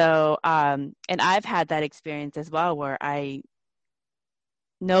 And so, and I've had that experience as well, where I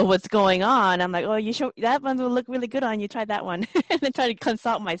know what's going on. I'm like, oh, that one will look really good on you. Try that one. And then try to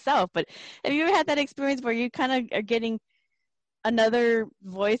consult myself. But have you ever had that experience where you kind of are getting another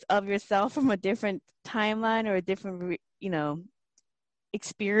voice of yourself from a different timeline or a different,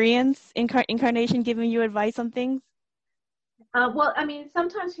 experience, incarnation giving you advice on things? Well, I mean,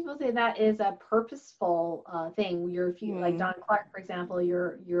 sometimes people say that is a purposeful thing. Like Don Clark, for example,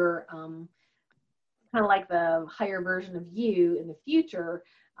 you're kind of like the higher version of you in the future,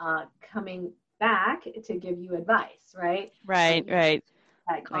 coming back to give you advice, right? Right.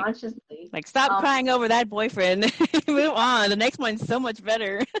 Consciously. Like stop crying over that boyfriend. Move on. The next one's so much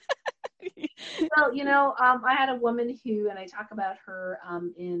better. Well, I had a woman who, and I talk about her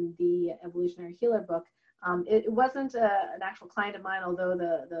in the Evolutionary Healer book. It wasn't an actual client of mine, although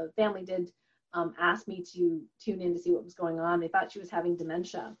the family did ask me to tune in to see what was going on. They thought she was having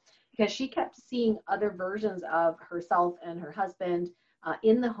dementia because she kept seeing other versions of herself and her husband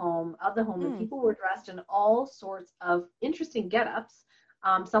in the home, and people were dressed in all sorts of interesting get-ups.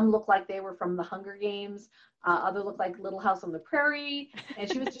 Some looked like they were from the Hunger Games. Other looked like Little House on the Prairie.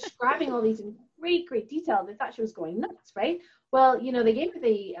 And she was describing all these in great, great detail. They thought she was going nuts, right? Well, they gave her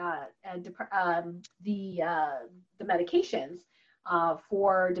the medications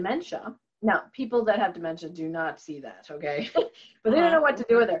for dementia. Now, people that have dementia do not see that, okay? But they don't know what to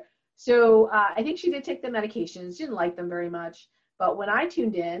do with her. So I think she did take the medications. She didn't like them very much. But when I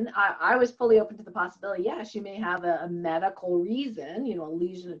tuned in, I was fully open to the possibility, yeah, she may have a medical reason, a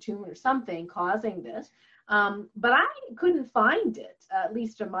lesion, a tumor or something causing this. But I couldn't find it, at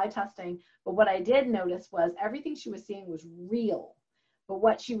least from my testing. But what I did notice was everything she was seeing was real. But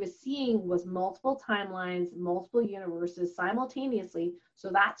what she was seeing was multiple timelines, multiple universes simultaneously. So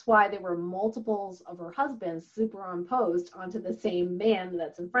that's why there were multiples of her husbands superimposed onto the same man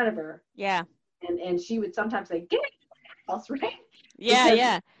that's in front of her. Yeah. And she would sometimes say, get else, right? Yeah, because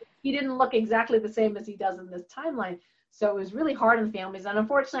yeah. He didn't look exactly the same as he does in this timeline. So it was really hard on families. And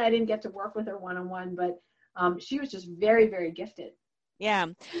unfortunately, I didn't get to work with her one-on-one, but she was just very, very gifted. Yeah.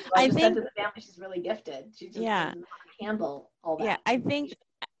 I just said to the family, she's really gifted. She just doesn't handle all that. Yeah, I think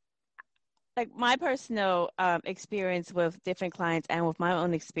like my personal experience with different clients and with my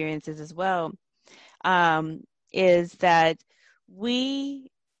own experiences as well, is that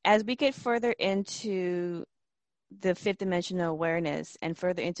as we get further into the fifth dimensional awareness and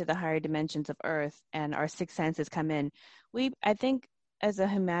further into the higher dimensions of Earth and our sixth senses come in, I think as a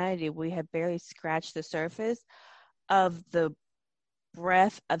humanity, we have barely scratched the surface of the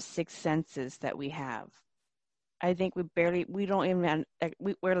breadth of sixth senses that we have. I think we're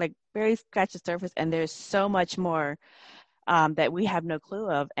like barely scratched the surface, and there's so much more that we have no clue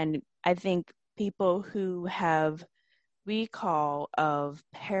of. And I think people who have recall of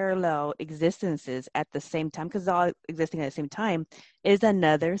parallel existences at the same time, because it's all existing at the same time, is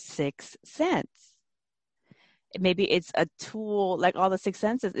another sixth sense. maybe it's a tool, like all the six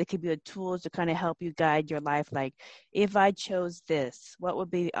senses, it could be a tool to kind of help you guide your life. Like, if I chose this, what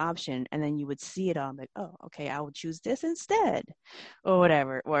would be the option? And then you would see it all, like, oh, okay, I would choose this instead, or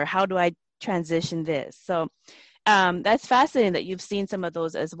whatever. Or how do I transition this? So that's fascinating that you've seen some of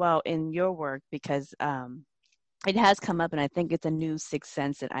those as well in your work, because it has come up, and I think it's a new sixth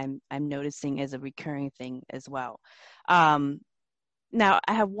sense that I'm noticing as a recurring thing as well. Now,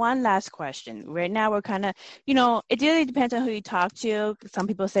 I have one last question. Right now, we're kind of, it really depends on who you talk to. Some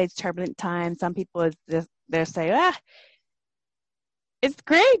people say it's turbulent times. Some people, they'll say, it's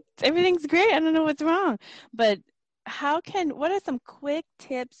great. Everything's great. I don't know what's wrong. But what are some quick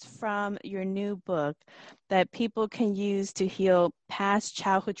tips from your new book that people can use to heal past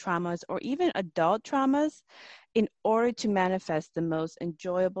childhood traumas or even adult traumas in order to manifest the most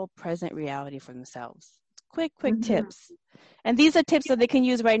enjoyable present reality for themselves? Quick tips. And these are tips that they can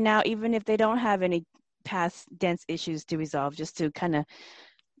use right now, even if they don't have any past dense issues to resolve, just to kind of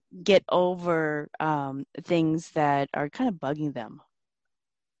get over things that are kind of bugging them.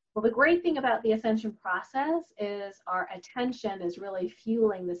 Well, the great thing about the ascension process is our attention is really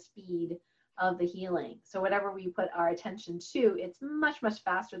fueling the speed of the healing. So whatever we put our attention to, it's much, much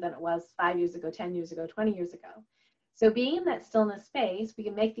faster than it was 5 years ago, 10 years ago, 20 years ago. So being in that stillness space, we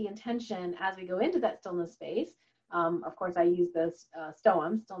can make the intention as we go into that stillness space. Of course, I use this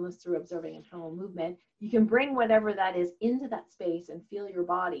STOAM, stillness through observing internal movement. You can bring whatever that is into that space and feel your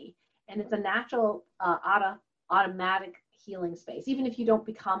body. And it's a natural, automatic healing space. Even if you don't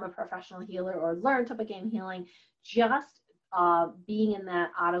become a professional healer or learn to begin healing, just being in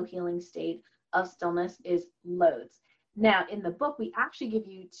that auto healing state of stillness is loads. Now, in the book, we actually give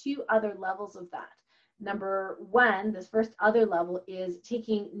you 2 other levels of that. Number 1, this first other level is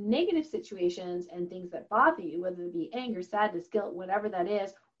taking negative situations and things that bother you, whether it be anger, sadness, guilt, whatever that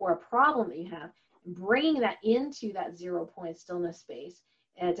is, or a problem that you have, bringing that into that 0 point stillness space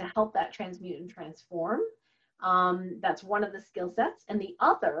and to help that transmute and transform. That's one of the skill sets. And the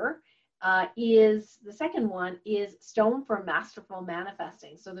other is, the second one is STOAM for masterful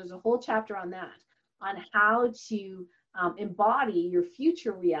manifesting. So there's a whole chapter on that, on how to embody your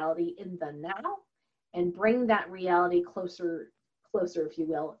future reality in the now and bring that reality closer, if you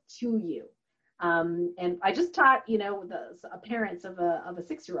will, to you. And I just taught, the parents of a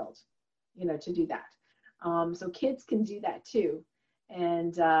 6-year-old, to do that. So kids can do that too.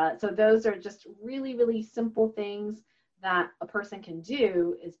 And so those are just really, really simple things that a person can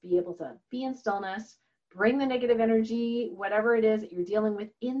do, is be able to be in stillness, bring the negative energy, whatever it is that you're dealing with,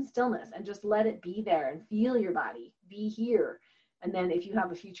 in stillness, and just let it be there and feel your body, be here. And then if you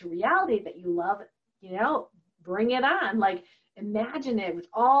have a future reality that you love, bring it on. Like, imagine it with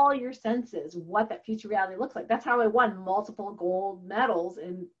all your senses, what that future reality looks like. That's how I won multiple gold medals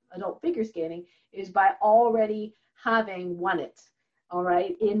in adult figure skating, is by already having won it, all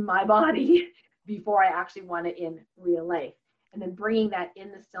right, in my body before I actually won it in real life. And then bringing that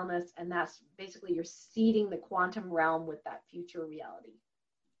in the stillness, and that's basically you're seeding the quantum realm with that future reality.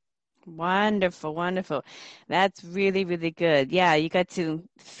 Wonderful, wonderful. That's really, really good. Yeah, you got to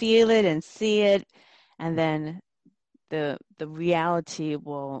feel it and see it, and then the reality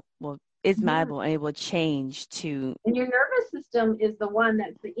is malleable and it will change to. And your nervous system is the one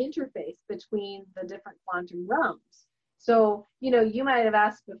that's the interface between the different quantum realms. So, you might have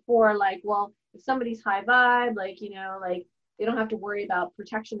asked before, like, well, if somebody's high vibe, like, they don't have to worry about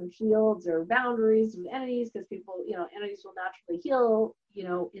protection of shields or boundaries with entities, because people, entities will naturally heal,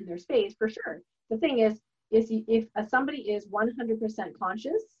 in their space, for sure. The thing is if somebody is 100%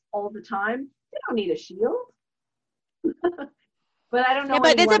 conscious all the time, they don't need a shield. But I don't know. Yeah,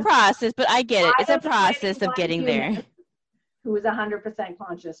 but it's a process, but I get it. It's a process of getting there. Who is 100%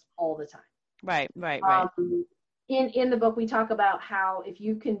 conscious all the time. Right. In the book, we talk about how if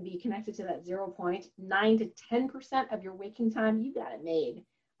you can be connected to that 0 point, 9 to 10% of your waking time, you got it made.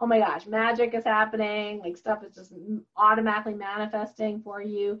 Oh my gosh, magic is happening. Like, stuff is just automatically manifesting for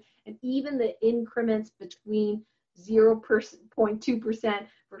you. And even the increments between 0.2%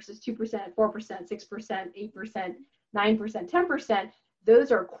 versus 2%, 4%, 6%, 8%, 9%, 10%,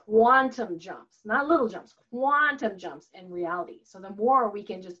 those are quantum jumps, not little jumps, quantum jumps in reality. So the more we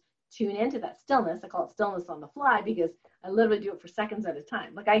can just tune into that stillness, I call it stillness on the fly, because I literally do it for seconds at a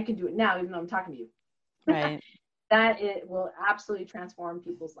time. Like, I can do it now, even though I'm talking to you. Right. That it will absolutely transform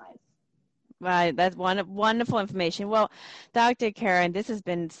people's lives. Right. That's wonderful information. Well, Dr. Karen, this has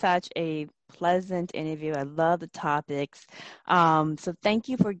been such a pleasant interview. I love the topics. So thank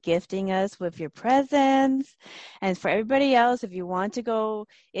you for gifting us with your presence. And for everybody else, if you want to go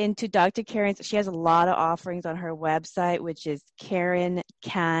into Dr. Karen's, she has a lot of offerings on her website, which is Karen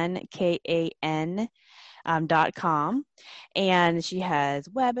Kan, Kan. .com, and she has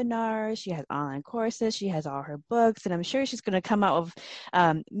webinars, she has online courses, she has all her books, and I'm sure she's going to come out with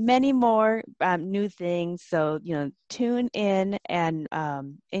many more new things. So, tune in and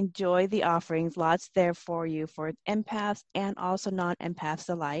enjoy the offerings. Lots there for you for empaths and also non-empaths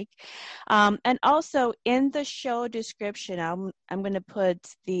alike. And also in the show description, I'm going to put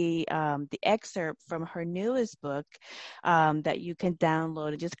the excerpt from her newest book that you can download.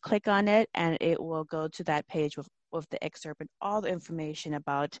 And just click on it, and it will go to that page with the excerpt and all the information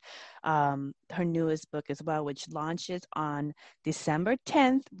about her newest book as well, which launches on December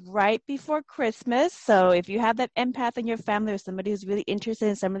 10th, right before Christmas. So if you have that empath in your family or somebody who's really interested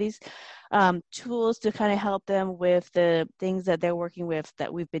in some of these tools to kind of help them with the things that they're working with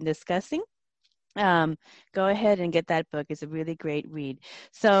that we've been discussing, go ahead and get that book. It's a really great read.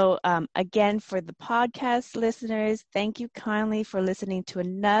 So again, for the podcast listeners, thank you kindly for listening to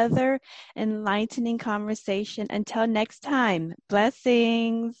another enlightening conversation. Until next time,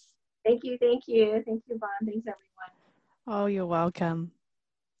 blessings. Thank you. Thank you. Thank you, Vaughn. Thanks, everyone. Oh, you're welcome.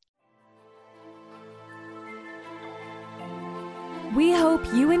 We hope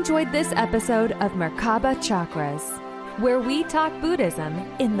you enjoyed this episode of Merkaba Chakras, where we talk Buddhism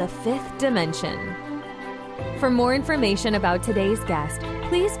in the fifth dimension. For more information about today's guest,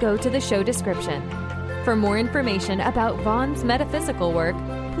 please go to the show description. For more information about Vaughn's metaphysical work,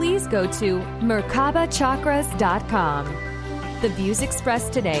 please go to merkabachakras.com. The views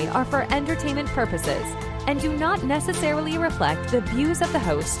expressed today are for entertainment purposes and do not necessarily reflect the views of the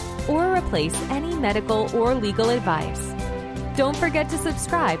host or replace any medical or legal advice. Don't forget to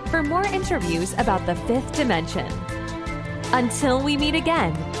subscribe for more interviews about the fifth dimension. Until we meet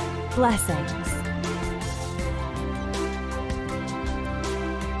again, blessings.